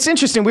know, it's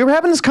interesting. We were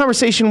having this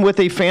conversation with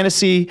a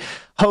fantasy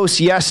host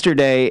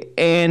yesterday,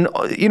 and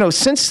you know,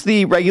 since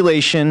the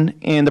regulation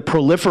and the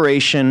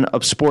proliferation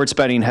of sports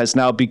betting has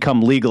now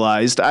become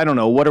legalized, I don't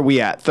know, what are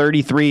we at?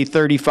 33,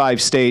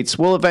 35 states.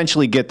 We'll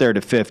eventually get there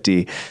to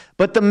 50.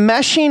 But the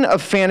meshing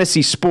of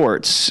fantasy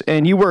sports,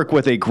 and you work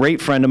with a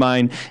great friend of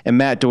mine, and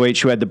Matt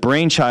Deutsch, who had the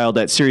brainchild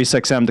at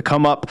SiriusXM to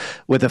come up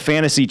with a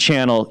fantasy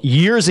channel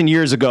years and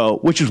years ago,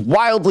 which was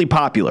wildly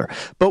popular.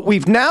 But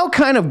we've now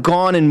kind of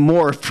gone and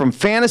morphed from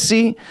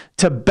fantasy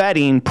to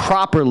betting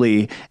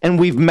properly, and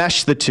we've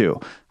meshed the two.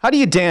 How do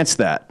you dance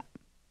that?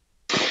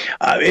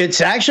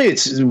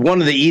 It's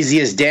one of the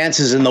easiest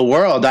dances in the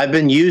world. I've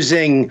been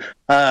using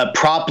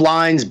prop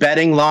lines,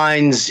 betting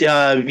lines,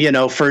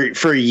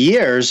 for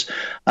years.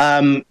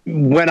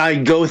 When I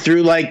go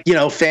through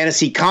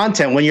fantasy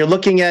content, when you're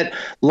looking at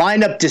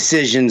lineup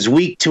decisions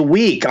week to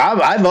week,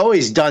 I've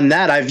always done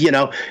that.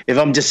 If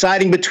I'm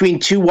deciding between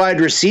 2 wide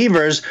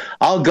receivers,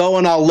 I'll go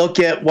and I'll look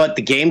at what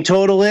the game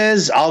total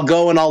is. I'll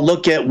go and I'll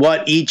look at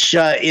what each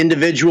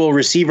individual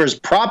receiver's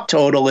prop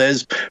total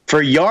is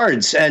for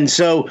yards. And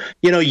so,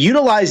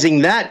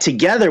 utilizing that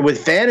together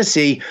with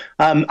fantasy,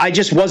 I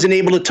just wasn't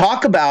able to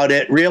talk about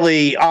it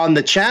really on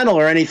the channel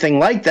or anything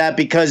like that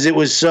because it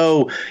was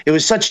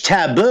such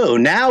taboo.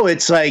 Now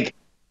it's like,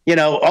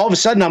 all of a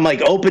sudden I'm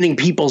like opening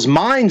people's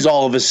minds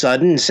all of a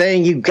sudden,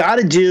 saying you got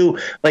to do,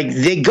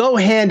 they go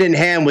hand in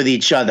hand with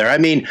each other. I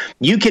mean,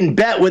 you can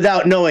bet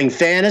without knowing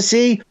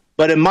fantasy,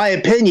 but in my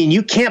opinion,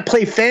 you can't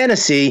play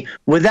fantasy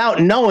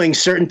without knowing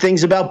certain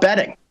things about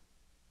betting.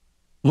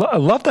 I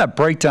love that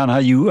breakdown, how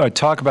you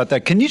talk about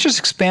that. Can you just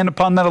expand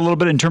upon that a little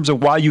bit in terms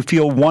of why you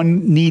feel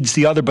one needs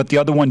the other, but the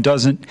other one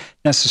doesn't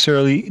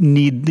necessarily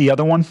need the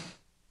other one?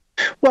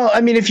 Well,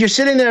 I mean, if you're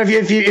sitting there,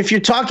 if you're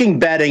talking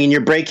betting and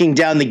you're breaking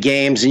down the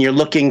games and you're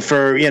looking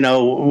for,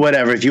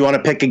 whatever, if you want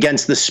to pick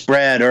against the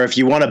spread or if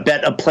you want to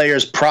bet a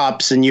player's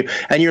props and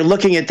you're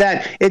looking at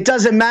that, it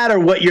doesn't matter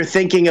what you're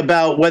thinking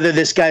about whether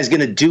this guy's going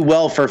to do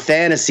well for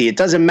fantasy. It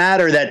doesn't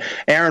matter that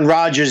Aaron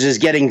Rodgers is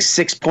getting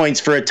 6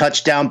 points for a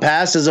touchdown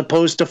pass as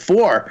opposed to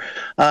 4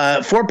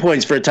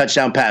 points for a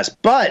touchdown pass.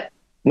 But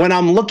when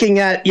I'm looking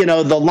at,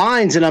 the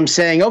lines and I'm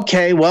saying,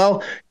 okay,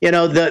 well,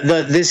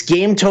 this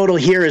game total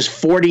here is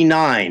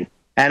 49,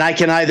 and I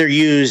can either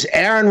use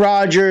Aaron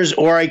Rodgers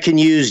or I can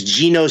use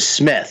Geno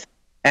Smith.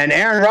 And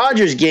Aaron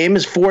Rodgers' game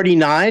is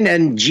 49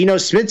 and Geno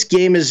Smith's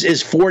game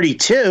is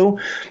 42.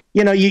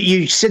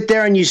 You sit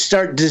there and you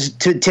start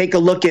to take a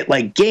look at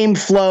like game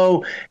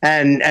flow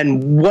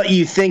and what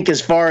you think as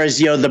far as,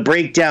 the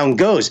breakdown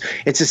goes.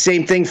 It's the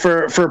same thing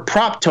for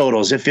prop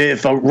totals.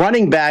 If a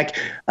running back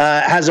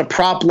has a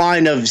prop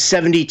line of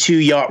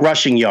 72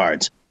 rushing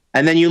yards,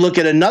 and then you look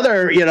at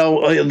another,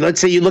 let's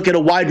say you look at a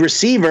wide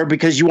receiver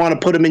because you want to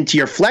put him into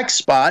your flex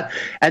spot,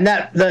 and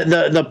that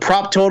the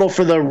prop total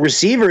for the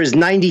receiver is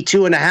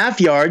 92.5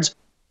 yards.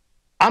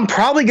 I'm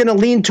probably going to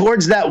lean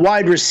towards that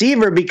wide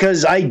receiver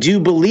because I do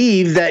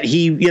believe that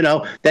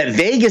that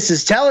Vegas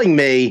is telling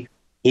me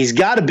he's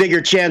got a bigger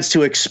chance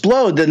to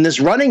explode than this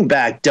running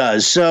back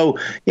does. So,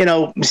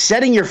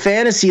 setting your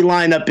fantasy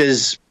lineup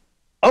is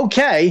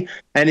okay,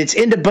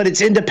 and but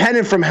it's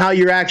independent from how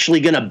you're actually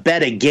going to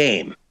bet a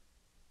game.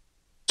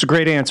 It's a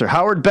great answer.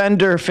 Howard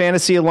Bender,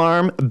 Fantasy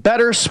Alarm,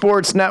 Better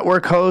Sports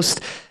Network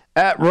host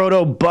at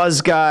Roto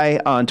Buzz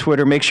Guy on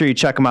Twitter. Make sure you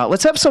check him out.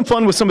 Let's have some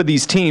fun with some of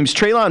these teams.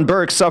 Treylon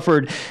Burks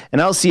suffered an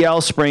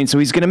LCL sprain, so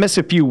he's going to miss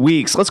a few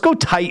weeks. Let's go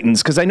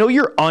Titans, because I know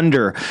you're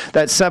under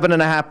that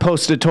 7.5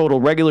 posted total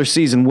regular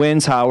season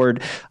wins,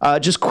 Howard.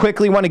 Just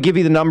quickly want to give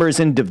you the numbers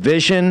in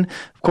division.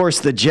 Of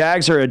course, the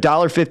Jags are a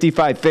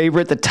 $1.55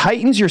 favorite. The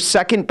Titans, your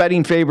second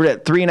betting favorite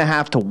at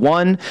 3.5 to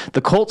 1.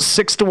 The Colts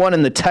 6 to 1,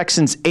 and the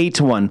Texans 8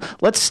 to 1.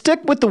 Let's stick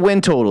with the win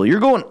total. You're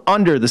going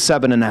under the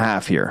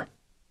 7.5 here.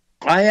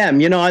 I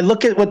am. I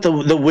look at what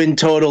the win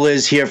total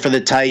is here for the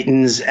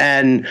Titans,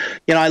 and,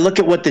 I look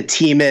at what the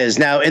team is.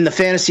 Now, in the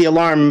Fantasy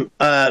Alarm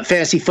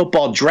Fantasy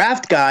Football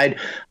Draft Guide,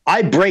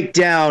 I break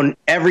down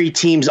every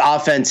team's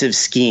offensive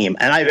scheme,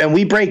 and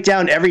we break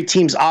down every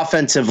team's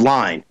offensive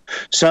line.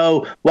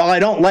 So while I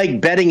don't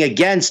like betting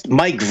against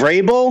Mike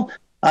Vrabel,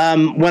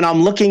 when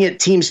I'm looking at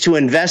teams to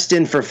invest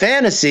in for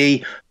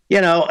fantasy,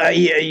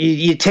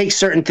 you take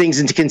certain things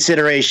into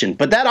consideration.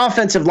 But that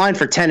offensive line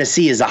for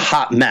Tennessee is a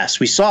hot mess.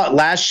 We saw it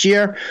last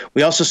year.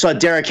 We also saw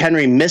Derrick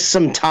Henry miss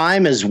some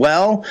time as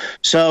well.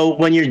 So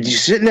when you're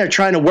sitting there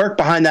trying to work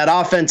behind that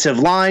offensive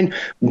line,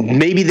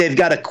 maybe they've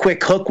got a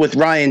quick hook with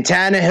Ryan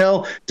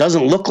Tannehill.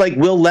 Doesn't look like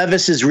Will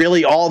Levis is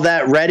really all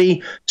that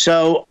ready.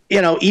 So,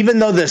 even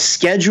though the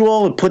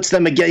schedule puts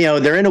them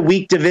again, they're in a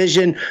weak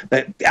division,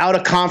 the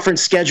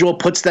out-of-conference schedule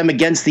puts them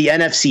against the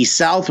NFC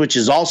South, which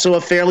is also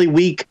a fairly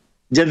weak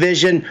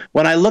division.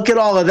 When I look at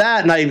all of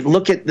that and I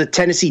look at the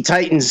Tennessee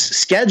Titans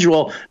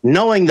schedule,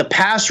 knowing the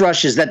pass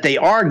rushes that they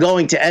are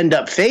going to end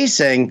up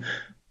facing,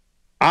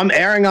 I'm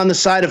erring on the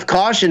side of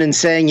caution and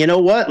saying, you know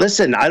what?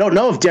 Listen, I don't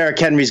know if Derrick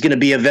Henry's going to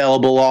be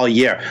available all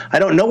year. I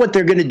don't know what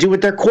they're going to do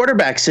with their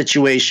quarterback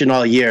situation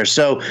all year.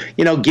 So,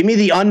 give me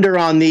the under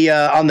on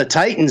the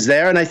Titans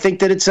there, and I think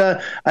that it's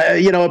a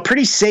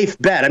pretty safe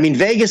bet. I mean,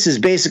 Vegas is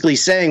basically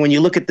saying when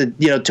you look at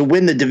to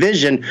win the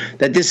division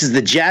that this is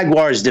the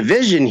Jaguars'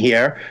 division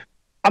here.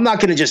 I'm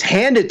not going to just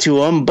hand it to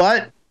them,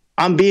 but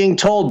I'm being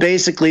told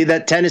basically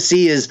that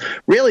Tennessee is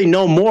really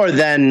no more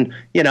than,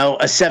 a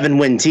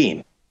 7-win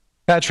team.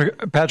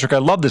 Patrick, I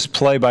love this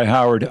play by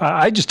Howard.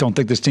 I just don't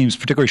think this team's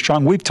particularly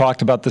strong. We've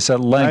talked about this at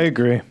length. I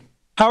agree.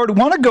 Howard, I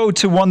want to go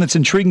to one that's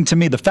intriguing to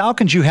me, the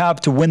Falcons you have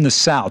to win the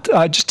South.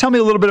 Just tell me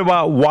a little bit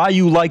about why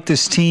you like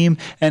this team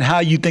and how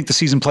you think the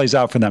season plays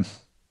out for them.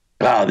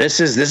 Wow, this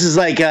is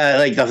like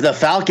the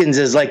Falcons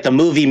is like the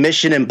movie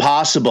Mission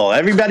Impossible.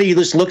 Everybody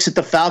just looks at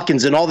the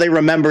Falcons and all they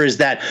remember is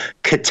that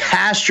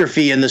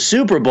catastrophe in the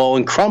Super Bowl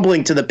and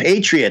crumbling to the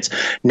Patriots.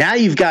 Now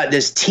you've got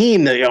this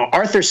team that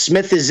Arthur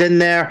Smith is in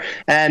there.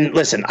 And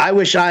listen, I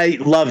wish I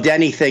loved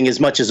anything as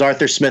much as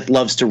Arthur Smith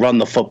loves to run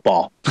the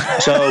football.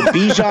 So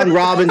Bijan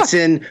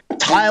Robinson,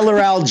 Tyler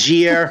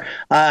Algier,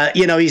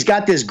 he's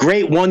got this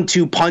great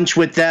 1-2 punch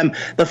with them.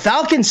 The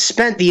Falcons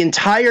spent the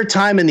entire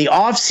time in the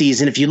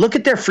offseason. If you look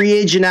at their free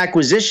agent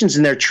acquisitions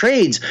and their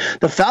trades,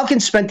 the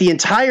Falcons spent the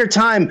entire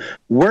time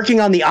working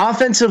on the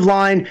offensive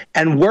line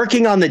and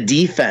working on the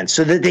defense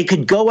so that they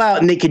could go out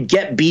and they could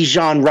get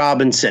Bijan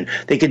Robinson.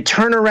 They could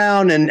turn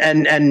around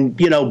and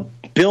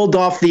build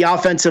off the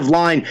offensive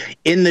line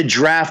in the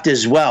draft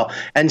as well.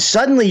 And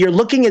suddenly you're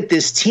looking at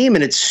this team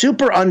and it's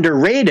super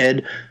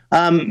underrated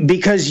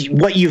because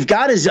what you've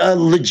got is a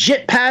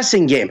legit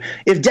passing game.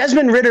 If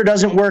Desmond Ridder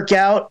doesn't work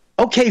out,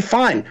 okay,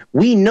 fine.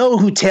 We know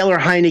who Taylor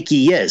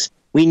Heineke is.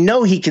 We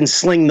know he can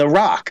sling the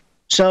rock.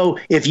 So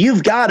if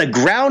you've got a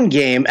ground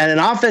game and an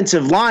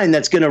offensive line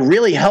that's going to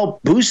really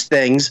help boost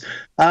things,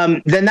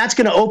 then that's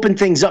going to open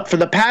things up for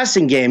the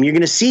passing game. You're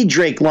going to see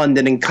Drake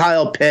London and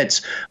Kyle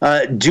Pitts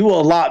do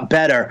a lot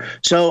better.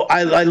 So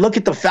I look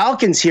at the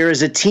Falcons here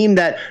as a team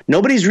that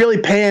nobody's really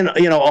paying,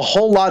 a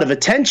whole lot of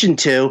attention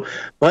to,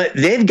 but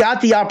they've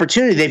got the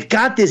opportunity. They've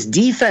got this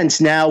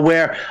defense now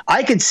where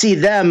I could see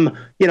them,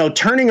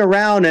 turning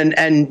around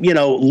and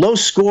low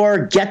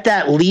score, get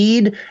that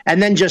lead,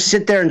 and then just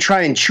sit there and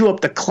try and chew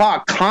up the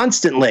clock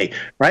constantly,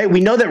 right? We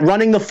know that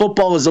running the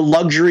football is a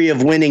luxury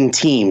of winning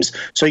teams.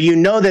 So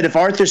that if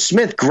Arthur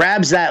Smith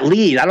grabs that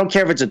lead, I don't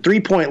care if it's a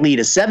 3-point lead,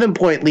 a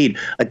 7-point lead,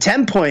 a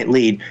 10-point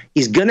lead,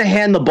 he's going to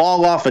hand the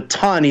ball off a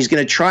ton. He's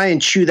going to try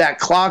and chew that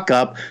clock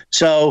up.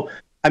 So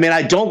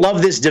I don't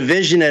love this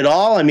division at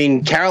all.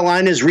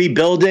 Carolina's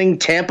rebuilding.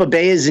 Tampa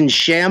Bay is in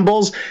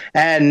shambles.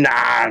 And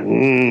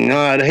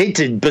I'd hate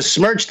to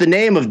besmirch the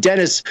name of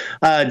Dennis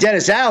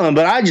Allen,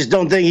 but I just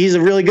don't think he's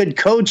a really good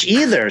coach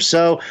either.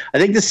 So I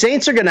think the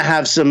Saints are going to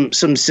have some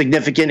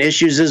significant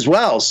issues as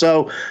well.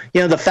 So,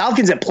 the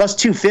Falcons at plus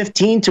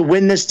 215 to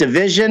win this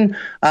division.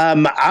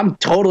 I'm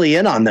totally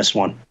in on this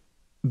one.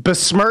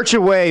 Besmirch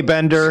away,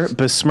 Bender.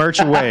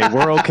 Besmirch away.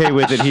 We're okay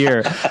with it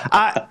here.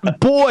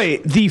 Boy,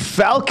 the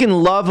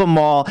Falcon love them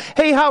all.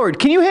 Hey, Howard,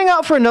 can you hang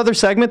out for another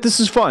segment? This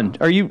is fun.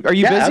 Are you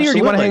busy absolutely. Or do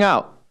you want to hang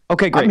out?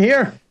 Okay, great. I'm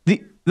here.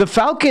 The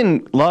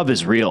Falcon love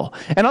is real.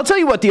 And I'll tell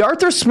you what, the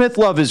Arthur Smith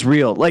love is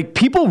real. Like,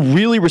 people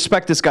really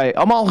respect this guy.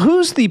 Amal,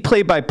 who's the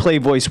play-by-play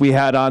voice we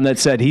had on that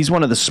said he's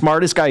one of the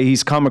smartest guys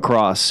he's come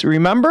across?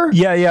 Remember?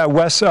 Yeah,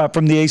 Wes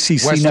from the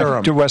ACC. West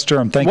Durham. West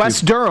Durham, thank you.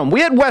 West Durham.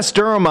 We had West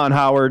Durham on,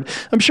 Howard.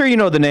 I'm sure you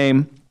know the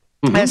name.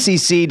 Mm-hmm.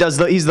 SEC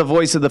he's the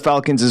voice of the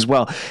Falcons as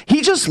well.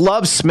 He just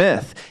loves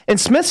Smith, and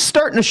Smith's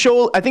starting to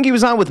show. I think he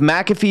was on with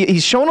McAfee.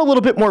 He's shown a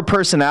little bit more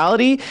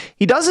personality.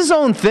 He does his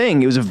own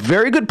thing. He was a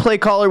very good play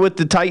caller with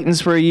the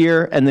Titans for a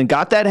year, and then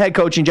got that head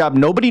coaching job.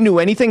 Nobody knew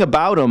anything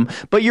about him,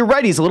 but you're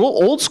right. He's a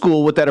little old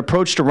school with that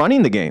approach to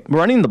running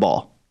the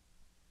ball.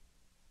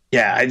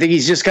 Yeah, I think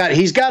he's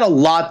got a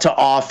lot to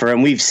offer,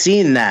 and we've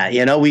seen that.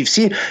 We've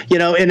seen,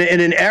 in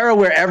an era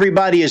where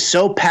everybody is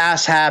so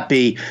pass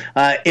happy,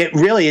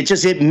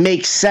 it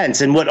makes sense.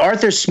 And what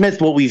Arthur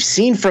Smith, what we've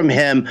seen from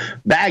him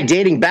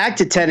dating back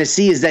to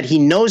Tennessee, is that he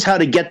knows how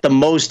to get the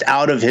most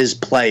out of his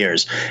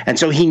players, and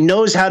so he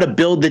knows how to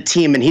build the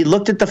team. And he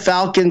looked at the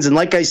Falcons, and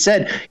like I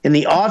said, in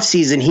the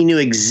offseason, he knew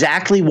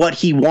exactly what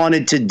he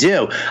wanted to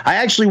do. I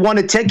actually won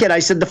a ticket. I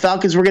said the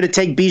Falcons were going to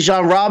take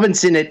Bijan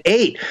Robinson at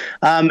 8,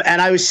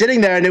 and I was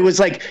sitting there, and it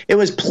was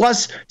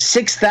plus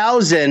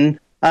 6,000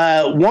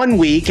 1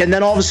 week, and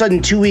then all of a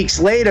sudden 2 weeks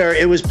later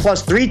it was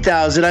plus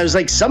 3,000. I was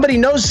like, somebody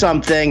knows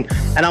something.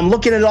 And I'm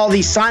looking at all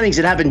these signings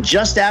that happened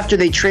just after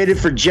they traded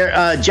for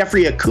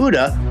Jeffrey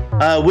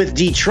Okudah with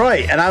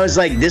Detroit, and I was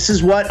like, this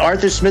is what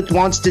Arthur Smith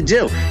wants to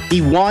do.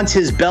 He wants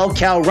his bell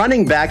cow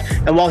running back,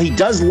 and while he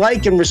does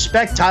like and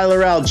respect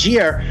Tyler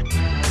Algier,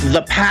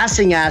 the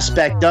passing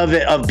aspect of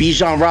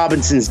Bijan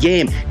Robinson's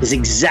game is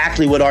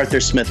exactly what Arthur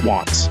Smith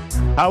wants.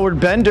 Howard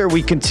Bender,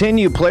 we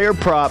continue. Player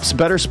props,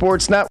 Better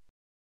Sports Network.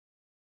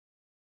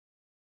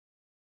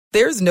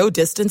 There's no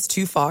distance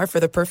too far for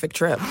the perfect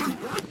trip.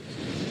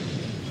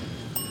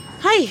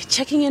 Hi,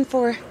 checking in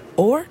for...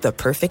 Or the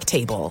perfect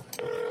table.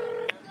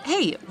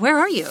 Hey, where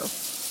are you?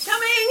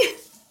 Coming!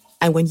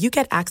 And when you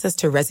get access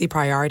to Resi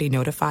Priority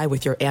Notify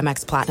with your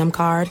Amex Platinum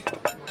card...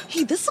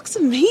 Hey, this looks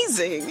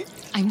amazing.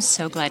 I'm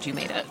so glad you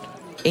made it.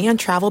 And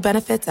travel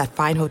benefits at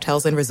fine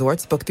hotels and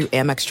resorts booked through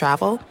Amex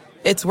Travel.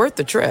 It's worth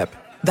the trip.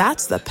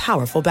 That's the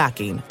powerful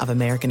backing of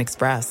American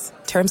Express.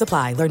 Terms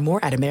apply. Learn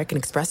more at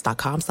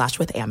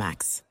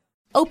americanexpress.com/withAmex.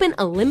 Open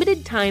a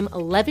limited-time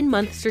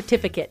 11-month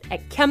certificate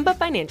at Kemba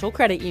Financial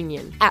Credit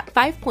Union. At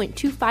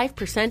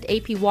 5.25%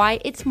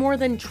 APY, it's more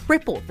than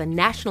triple the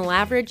national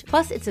average,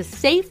 plus it's a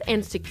safe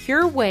and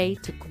secure way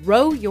to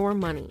grow your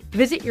money.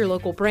 Visit your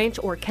local branch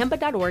or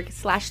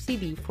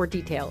kemba.org/CD for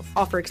details.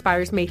 Offer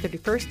expires May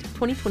 31st,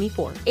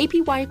 2024.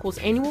 APY equals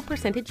annual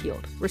percentage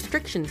yield.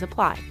 Restrictions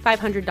apply.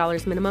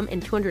 $500 minimum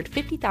and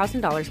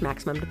 $250,000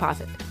 maximum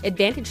deposit.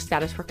 Advantage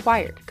status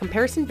required.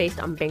 Comparison based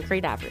on bank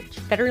rate average.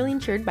 Federally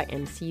insured by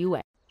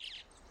NCUA.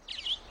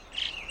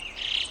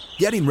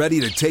 Getting ready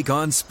to take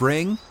on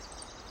spring?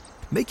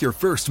 Make your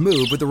first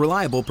move with the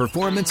reliable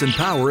performance and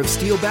power of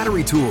Steel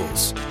battery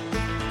tools.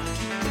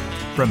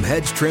 From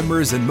hedge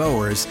trimmers and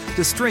mowers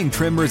to string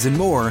trimmers and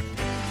more,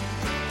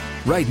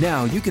 right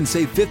now you can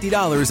save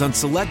 $50 on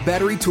select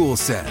battery tool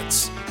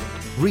sets.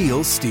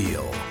 Real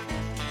Steel.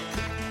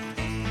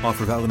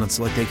 Offer valid on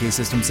select AK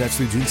system sets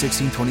through June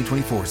 16,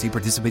 2024. See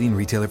participating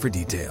retailer for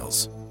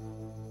details.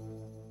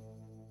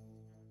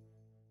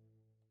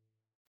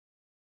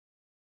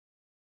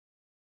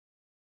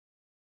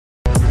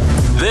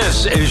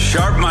 This is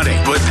Sharp Money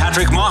with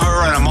Patrick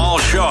Maher and Amal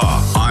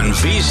Shaw on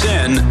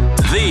VSiN,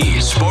 the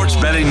Sports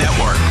Betting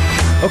Network.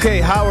 Okay,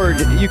 Howard,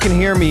 you can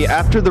hear me.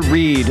 After the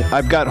read,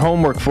 I've got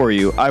homework for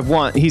you.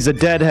 He's a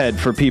deadhead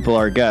for people,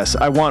 our guests.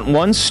 I want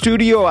one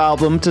studio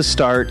album to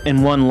start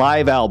and one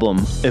live album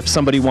if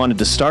somebody wanted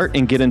to start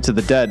and get into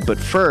the dead. But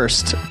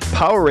first,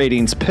 power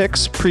ratings,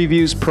 picks,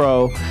 previews,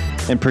 pro,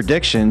 and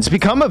predictions.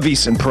 Become a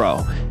VSiN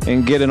Pro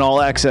and get an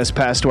all-access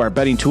pass to our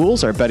betting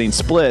tools, our betting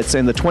splits,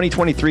 and the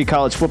 2023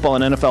 college football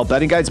and NFL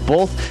betting guides.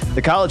 Both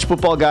the college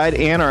football guide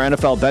and our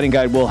NFL betting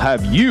guide will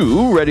have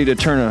you ready to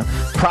turn a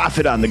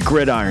profit on the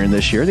gridiron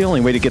this year. The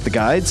only way to get the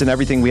guides and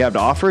everything we have to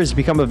offer is to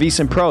become a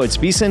VSiN Pro. It's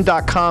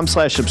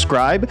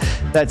vsin.com/subscribe.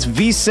 That's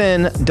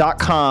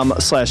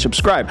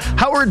vsin.com/subscribe.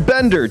 Howard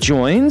Bender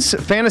joins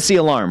Fantasy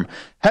Alarm,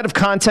 head of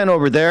content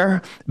over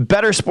there,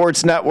 Better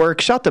Sports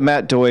Network. Shout to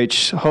Matt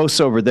Deutsch, hosts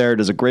over there,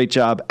 does a great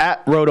job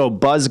at Roto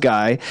Buzz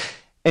Guy.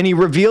 And he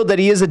revealed that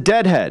he is a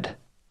deadhead.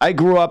 I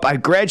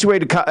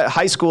graduated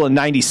high school in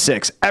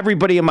 96.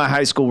 Everybody in my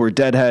high school were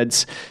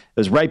deadheads. It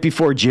was right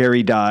before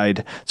Jerry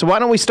died. So why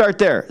don't we start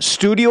there?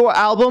 Studio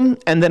album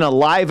and then a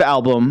live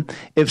album.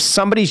 If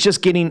somebody's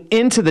just getting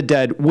into the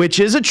Dead, which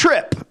is a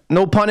trip,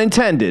 no pun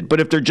intended, but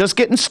if they're just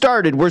getting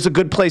started, where's a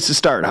good place to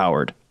start,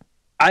 Howard?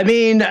 I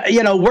mean,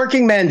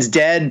 Working Man's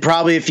Dead,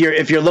 probably if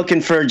you're looking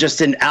for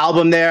just an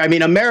album there. I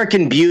mean,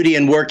 American Beauty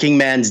and Working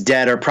Man's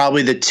Dead are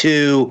probably the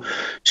two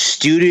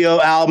studio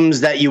albums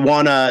that you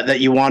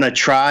wanna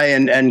try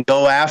and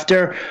go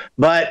after.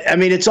 But I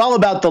mean, it's all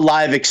about the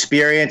live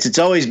experience. It's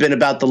always been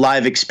about the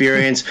live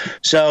experience.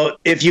 So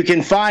if you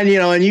can find,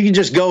 and you can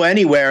just go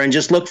anywhere and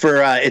just look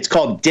for, it's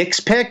called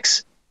Dick's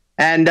Picks.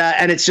 And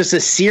it's just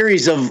a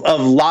series of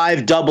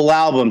live double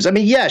albums. I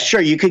mean, yeah,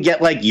 sure, you could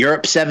get like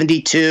Europe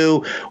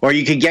 72, or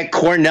you could get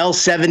Cornell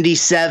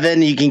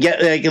 77. You can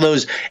get like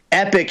those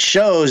epic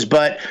shows.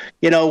 But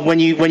when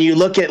you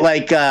look at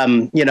like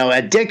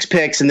at Dick's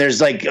Picks, and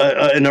there's like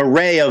an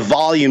array of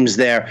volumes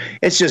there,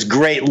 it's just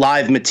great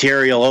live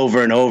material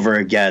over and over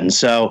again.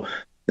 So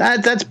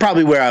that's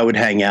probably where I would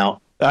hang out.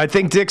 I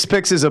think Dick's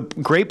Picks is a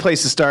great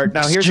place to start.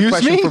 Now, here's a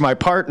question for my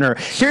partner.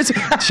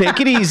 Take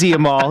it easy,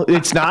 Amal.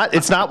 It's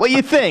not what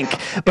you think.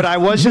 But I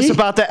was just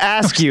about to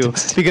ask you,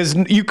 because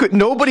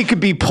nobody could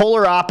be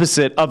polar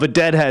opposite of a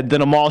deadhead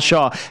than Amal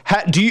Shaw.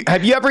 Have you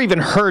ever even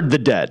heard the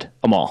Dead,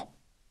 Amal?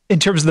 In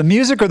terms of the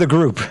music or the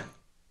group?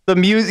 The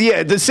music,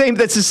 yeah,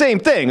 that's the same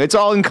thing. It's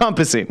all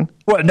encompassing.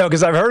 What? No,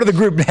 because I've heard of the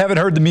group and haven't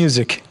heard the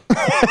music.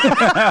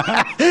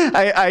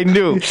 I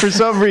knew for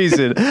some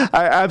reason.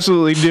 I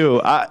absolutely knew.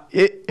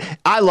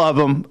 I love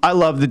them. I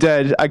love the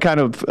Dead. I kind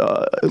of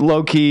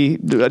low key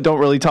don't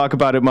really talk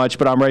about it much,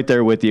 but I'm right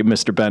there with you,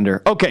 Mr.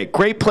 Bender. Okay,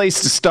 great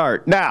place to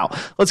start. Now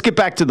let's get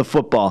back to the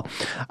football.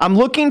 I'm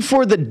looking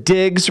for the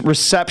Diggs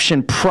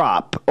reception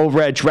prop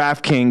over at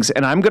DraftKings,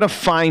 and I'm going to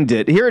find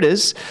it. Here it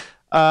is.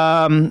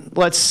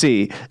 Let's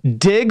see.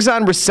 Diggs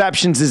on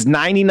receptions is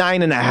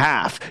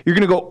 99.5. You're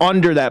going to go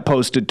under that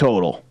posted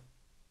total.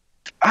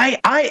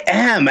 I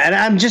am, and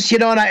I'm just,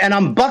 and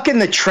I'm bucking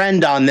the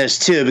trend on this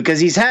too,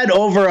 because he's had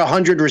over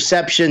 100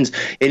 receptions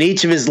in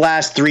each of his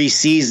last 3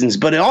 seasons,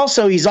 but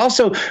he's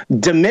also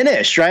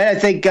diminished, right? I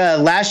think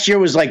last year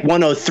was like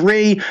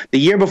 103. The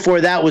year before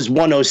that was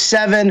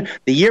 107.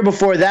 The year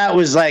before that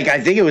was I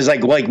think it was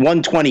like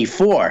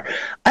 124.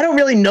 I don't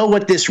really know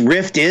what this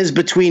rift is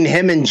between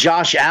him and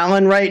Josh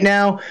Allen right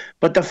now,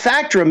 but the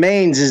fact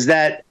remains is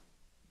that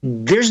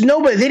there's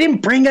nobody. They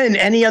didn't bring in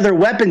any other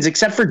weapons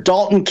except for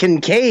Dalton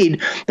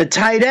Kincaid, the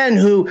tight end,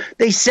 who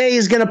they say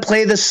is going to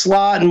play the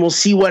slot, and we'll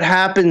see what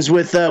happens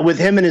with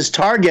him and his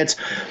targets.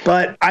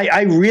 But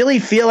I really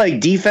feel like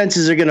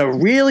defenses are going to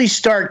really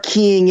start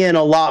keying in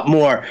a lot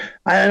more.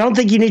 I don't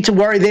think you need to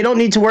worry. They don't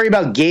need to worry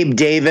about Gabe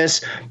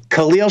Davis.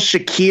 Khalil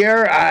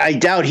Shakir, I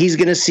doubt he's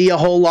going to see a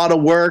whole lot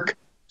of work.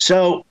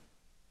 So,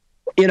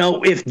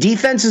 if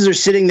defenses are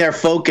sitting there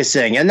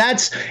focusing, and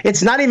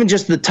it's not even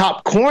just the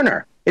top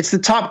corner. It's the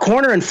top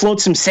corner, and float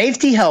some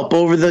safety help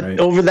over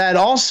that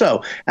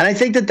also. And I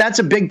think that's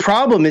a big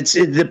problem. It's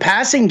the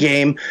passing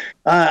game.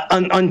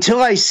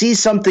 Until I see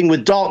something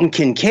with Dalton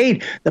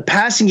Kincaid, the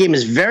passing game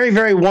is very,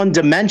 very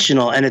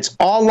one-dimensional, and it's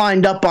all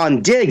lined up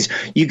on Diggs.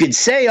 You could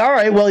say, all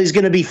right, well, he's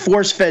going to be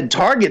force-fed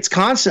targets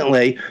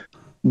constantly.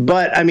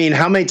 But, I mean,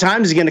 how many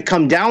times is he going to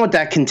come down with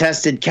that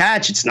contested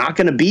catch? It's not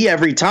going to be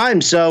every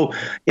time. So,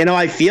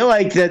 I feel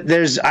like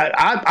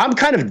that I'm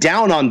kind of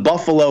down on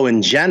Buffalo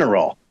in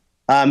general.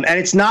 And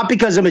it's not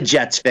because I'm a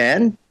Jets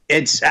fan.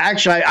 It's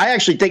actually, I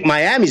actually think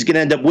Miami's going to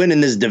end up winning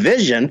this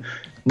division.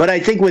 But I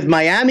think with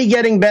Miami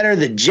getting better,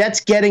 the Jets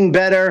getting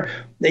better,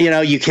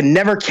 you can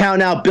never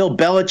count out Bill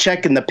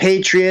Belichick and the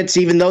Patriots,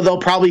 even though they'll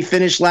probably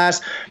finish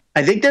last.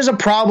 I think there's a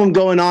problem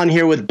going on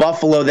here with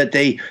Buffalo that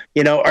they,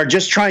 are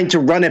just trying to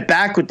run it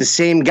back with the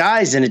same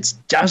guys, and it's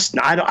just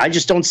I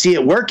just don't see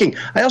it working.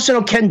 I also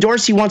know Ken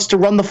Dorsey wants to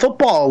run the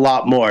football a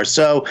lot more,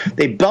 so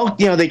they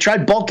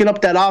tried bulking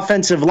up that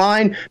offensive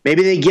line.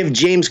 Maybe they give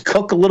James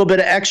Cook a little bit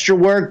of extra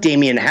work.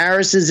 Damian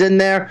Harris is in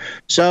there,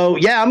 so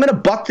yeah, I'm going to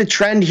buck the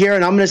trend here,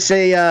 and I'm going to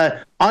say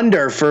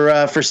under for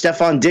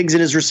Stephon Diggs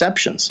and his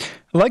receptions.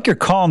 I like your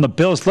call on the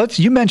Bills.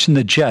 You mentioned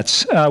the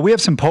Jets. We have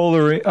some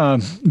polar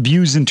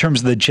views in terms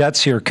of the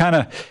Jets here. Kind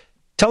of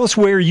tell us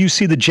where you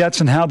see the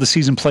Jets and how the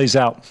season plays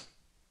out.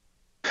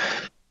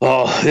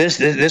 Oh,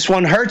 this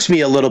one hurts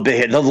me a little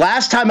bit. The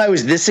last time I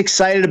was this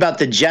excited about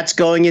the Jets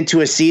going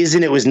into a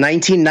season, it was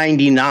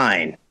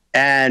 1999.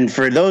 And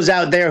for those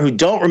out there who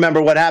don't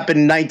remember what happened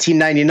in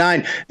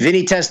 1999,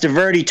 Vinny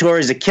Testaverde tore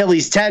his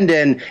Achilles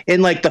tendon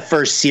in like the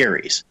first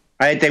series.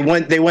 Right? They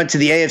went to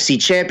the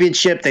AFC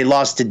Championship. They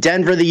lost to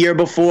Denver the year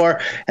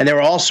before, and there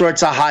were all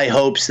sorts of high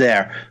hopes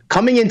there.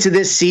 Coming into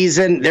this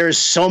season, there is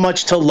so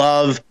much to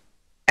love.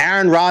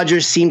 Aaron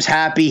Rodgers seems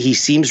happy. He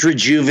seems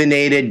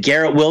rejuvenated.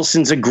 Garrett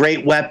Wilson's a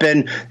great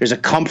weapon. There's a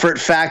comfort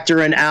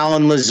factor in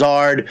Allen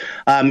Lazard.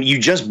 You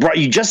just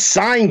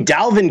signed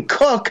Dalvin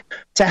Cook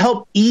to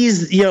help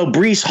ease,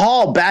 Breece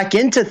Hall back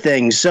into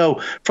things. So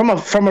from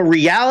a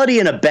reality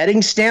and a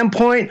betting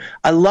standpoint,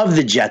 I love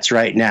the Jets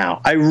right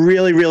now. I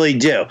really, really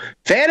do.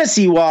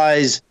 Fantasy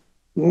wise,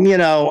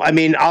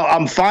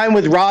 I'm fine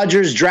with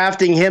Rodgers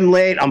drafting him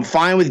late. I'm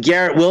fine with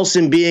Garrett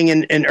Wilson being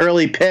an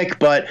early pick,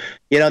 but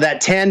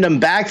that tandem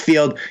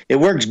backfield, it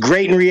works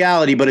great in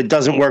reality, but it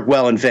doesn't work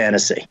well in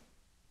fantasy.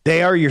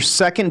 They are your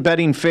second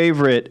betting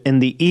favorite in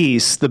the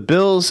East. The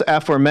Bills,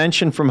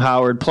 aforementioned from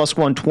Howard, plus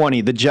 120.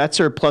 The Jets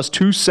are plus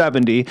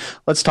 270.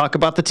 Let's talk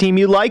about the team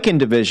you like in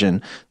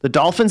division. The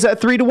Dolphins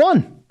at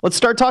 3-1. Let's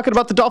start talking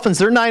about the Dolphins.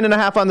 They're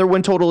 9.5 on their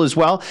win total as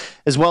well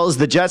as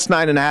the Jets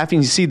 9.5. And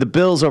you see the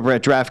Bills over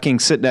at DraftKings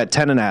sitting at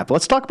 10.5.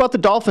 Let's talk about the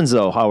Dolphins,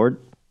 though, Howard.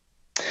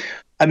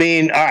 All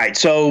right.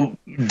 So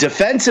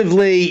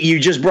defensively, you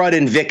just brought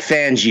in Vic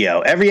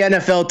Fangio. Every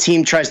NFL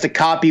team tries to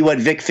copy what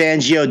Vic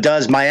Fangio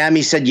does.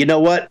 Miami said, you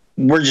know what?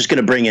 We're just going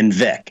to bring in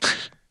Vic.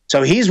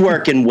 So he's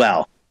working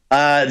well.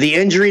 The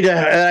injury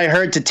that I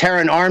heard to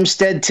Terron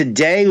Armstead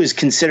today was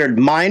considered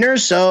minor,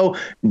 so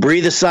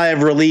breathe a sigh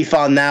of relief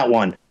on that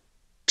one.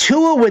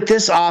 Tua with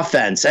this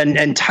offense and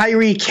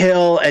Tyreek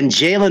Hill and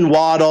Jalen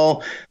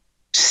Waddle,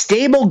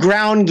 stable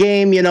ground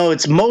game.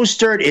 It's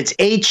Mostert, it's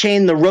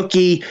A-Chain, the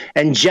rookie,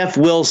 and Jeff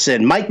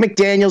Wilson. Mike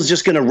McDaniel's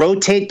just going to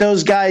rotate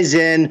those guys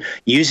in,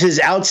 use his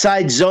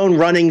outside zone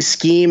running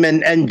scheme,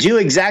 and do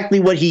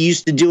exactly what he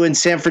used to do in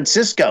San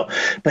Francisco.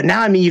 But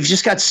now, you've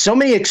just got so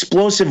many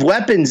explosive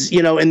weapons,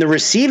 in the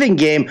receiving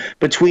game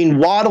between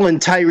Waddle and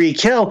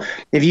Tyreek Hill.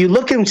 If you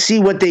look and see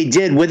what they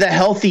did with a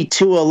healthy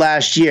Tua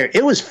last year,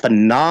 it was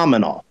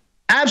phenomenal.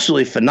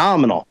 Absolutely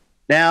phenomenal.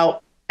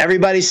 Now,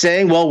 everybody's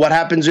saying, well, what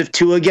happens if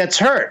Tua gets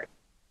hurt?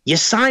 You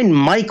sign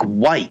Mike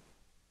White.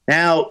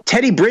 Now,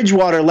 Teddy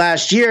Bridgewater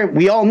last year,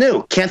 we all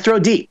knew, can't throw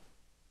deep.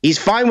 He's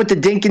fine with the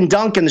dink and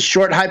dunk and the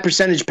short high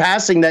percentage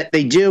passing that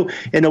they do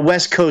in a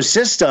West Coast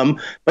system,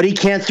 but he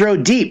can't throw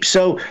deep.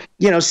 So,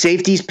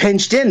 safety's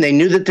pinched in. They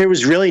knew that there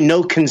was really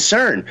no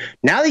concern.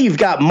 Now that you've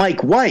got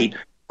Mike White,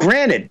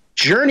 granted,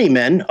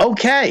 journeyman,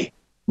 okay,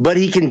 but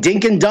he can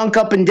dink and dunk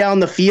up and down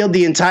the field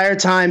the entire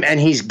time, and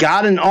he's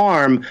got an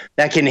arm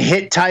that can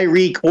hit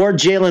Tyreek or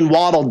Jalen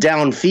Waddle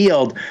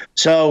downfield.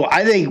 So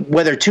I think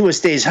whether Tua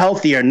stays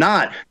healthy or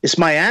not, this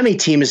Miami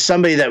team is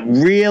somebody that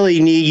really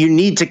you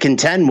need to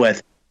contend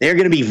with. They're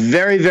going to be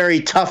very,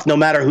 very tough no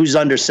matter who's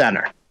under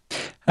center.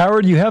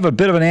 Howard, you have a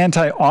bit of an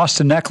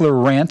anti-Austin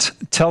Eckler rant.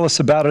 Tell us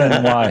about it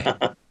and why.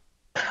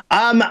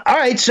 All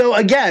right. So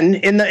again,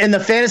 in the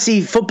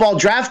fantasy football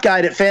draft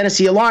guide at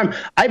Fantasy Alarm,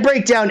 I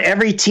break down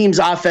every team's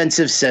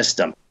offensive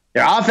system,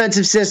 their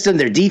offensive system,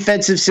 their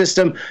defensive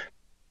system.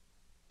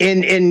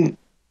 In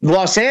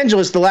Los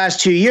Angeles, the last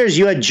 2 years,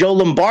 you had Joe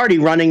Lombardi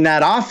running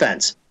that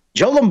offense.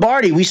 Joe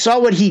Lombardi, we saw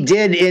what he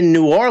did in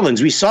New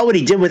Orleans. We saw what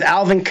he did with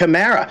Alvin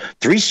Kamara.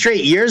 3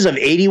 straight years of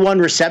 81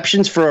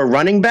 receptions for a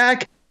running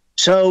back.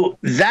 So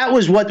that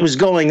was what was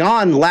going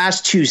on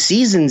last 2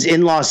 seasons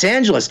in Los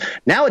Angeles.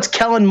 Now it's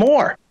Kellen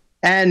Moore.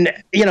 And,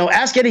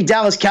 ask any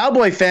Dallas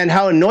Cowboy fan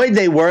how annoyed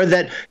they were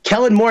that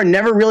Kellen Moore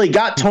never really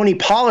got Tony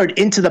Pollard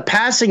into the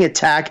passing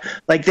attack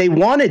like they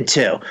wanted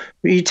to. Are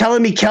you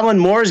telling me Kellen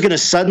Moore is going to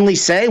suddenly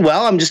say,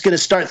 well, I'm just going to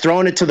start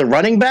throwing it to the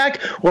running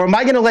back? Or am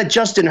I going to let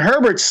Justin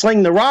Herbert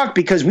sling the rock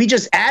because we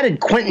just added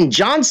Quentin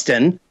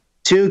Johnston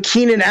to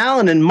Keenan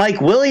Allen and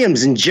Mike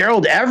Williams and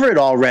Gerald Everett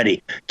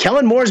already?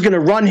 Kellen Moore is going to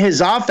run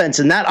his offense,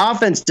 and that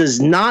offense does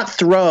not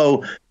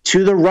throw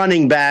to the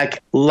running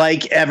back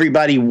like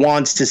everybody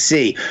wants to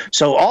see.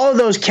 So all of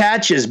those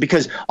catches,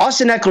 because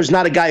Austin Eckler's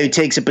not a guy who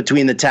takes it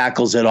between the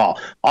tackles at all.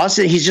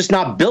 He's just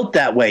not built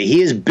that way.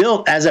 He is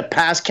built as a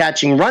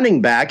pass-catching running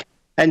back.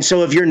 And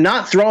so if you're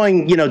not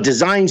throwing,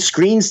 design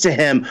screens to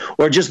him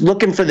or just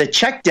looking for the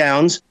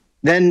checkdowns,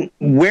 then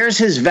where's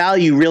his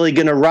value really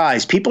going to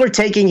rise? People are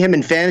taking him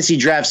in fantasy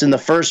drafts in the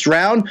first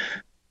round.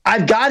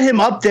 I've got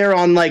him up there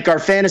on our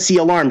Fantasy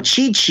Alarm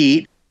cheat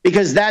sheet,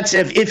 because that's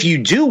if you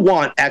do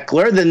want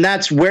Eckler, then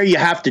that's where you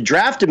have to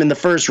draft him in the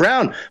first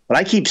round. But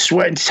I keep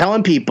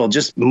telling people,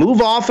 just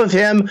move off of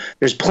him.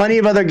 There's plenty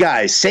of other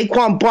guys.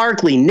 Saquon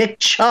Barkley, Nick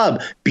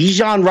Chubb,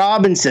 Bijan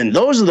Robinson.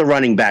 Those are the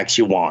running backs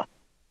you want.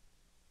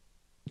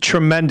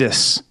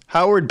 Tremendous.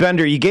 Howard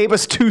Bender, you gave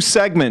us 2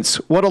 segments.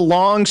 What a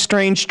long,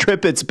 strange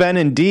trip it's been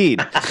indeed.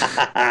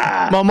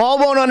 Mamal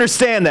won't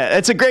understand that.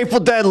 It's a Grateful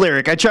Dead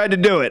lyric. I tried to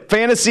do it.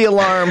 Fantasy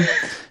Alarm,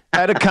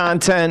 head of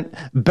content,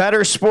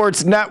 Better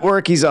Sports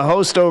Network. He's a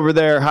host over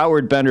there.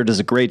 Howard Bender does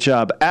a great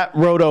job at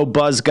Roto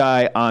Buzz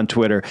Guy on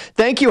Twitter.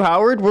 Thank you,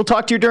 Howard. We'll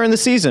talk to you during the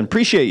season.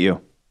 Appreciate you.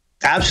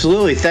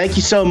 Absolutely. Thank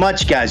you so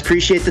much, guys.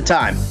 Appreciate the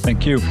time.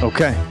 Thank you.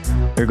 Okay.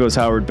 Here goes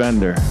Howard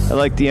Bender. I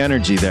like the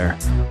energy there.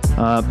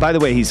 By the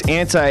way, he's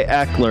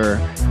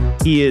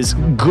anti-Eckler. He is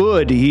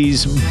good.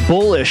 He's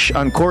bullish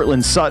on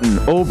Cortland Sutton.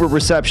 Over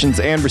receptions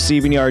and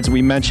receiving yards.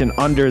 We mentioned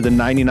under the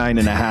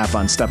 99.5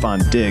 on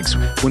Stephon Diggs.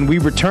 When we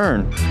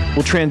return,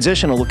 we'll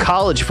transition to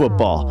college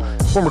football.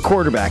 Former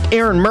quarterback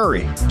Aaron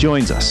Murray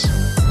joins us.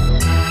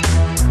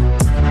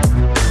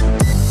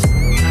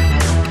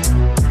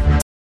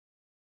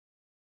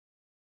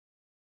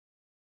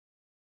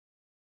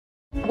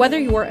 Whether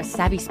you're a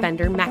savvy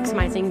spender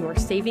maximizing your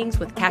savings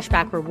with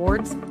cashback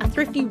rewards, a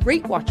thrifty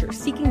rate watcher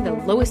seeking the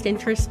lowest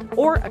interest,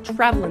 or a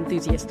travel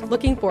enthusiast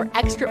looking for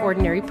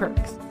extraordinary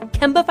perks,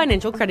 Kemba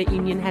Financial Credit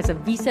Union has a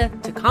visa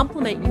to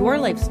complement your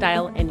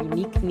lifestyle and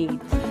unique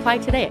needs. Apply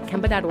today at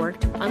Kemba.org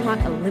to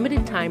unlock a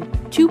limited time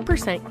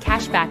 2%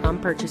 cash back on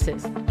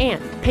purchases and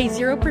pay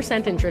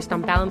 0% interest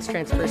on balance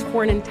transfers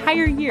for an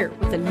entire year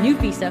with a new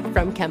visa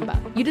from Kemba.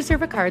 You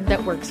deserve a card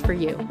that works for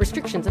you.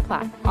 Restrictions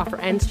apply. Offer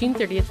ends June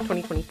 30th,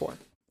 2024.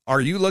 Are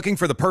you looking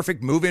for the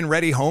perfect move-in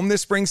ready home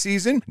this spring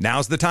season?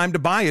 Now's the time to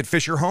buy at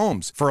Fisher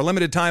Homes. For a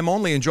limited time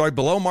only, enjoy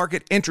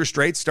below-market interest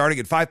rates starting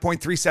at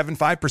 5.375%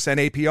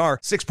 APR,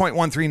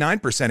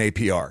 6.139%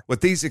 APR. With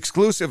these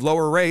exclusive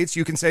lower rates,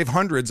 you can save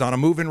hundreds on a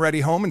move-in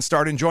ready home and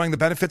start enjoying the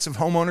benefits of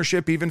home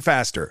ownership even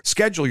faster.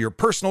 Schedule your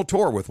personal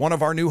tour with one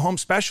of our new home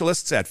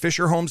specialists at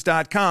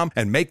FisherHomes.com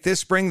and make this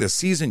spring the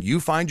season you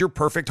find your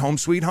perfect home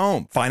sweet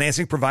home.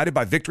 Financing provided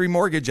by Victory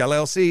Mortgage,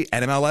 LLC,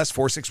 NMLS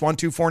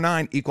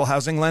 461249, Equal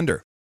Housing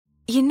Lender.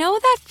 You know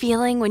that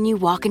feeling when you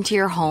walk into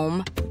your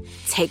home,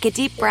 take a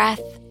deep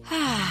breath,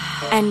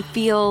 and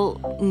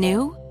feel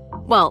new?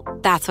 Well,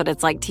 that's what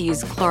it's like to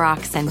use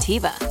Clorox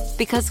Scentiva.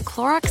 Because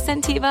Clorox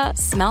Scentiva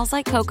smells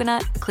like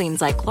coconut, cleans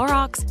like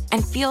Clorox,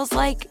 and feels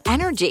like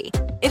energy.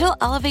 It'll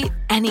elevate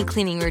any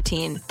cleaning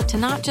routine to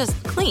not just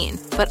clean,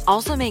 but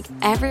also make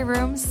every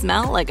room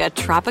smell like a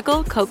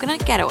tropical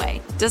coconut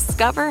getaway.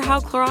 Discover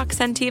how Clorox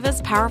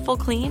Scentiva's powerful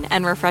clean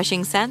and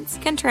refreshing scents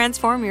can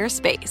transform your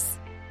space.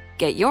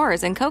 Get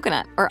yours in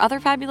coconut or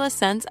other fabulous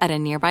scents at a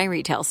nearby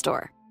retail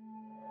store.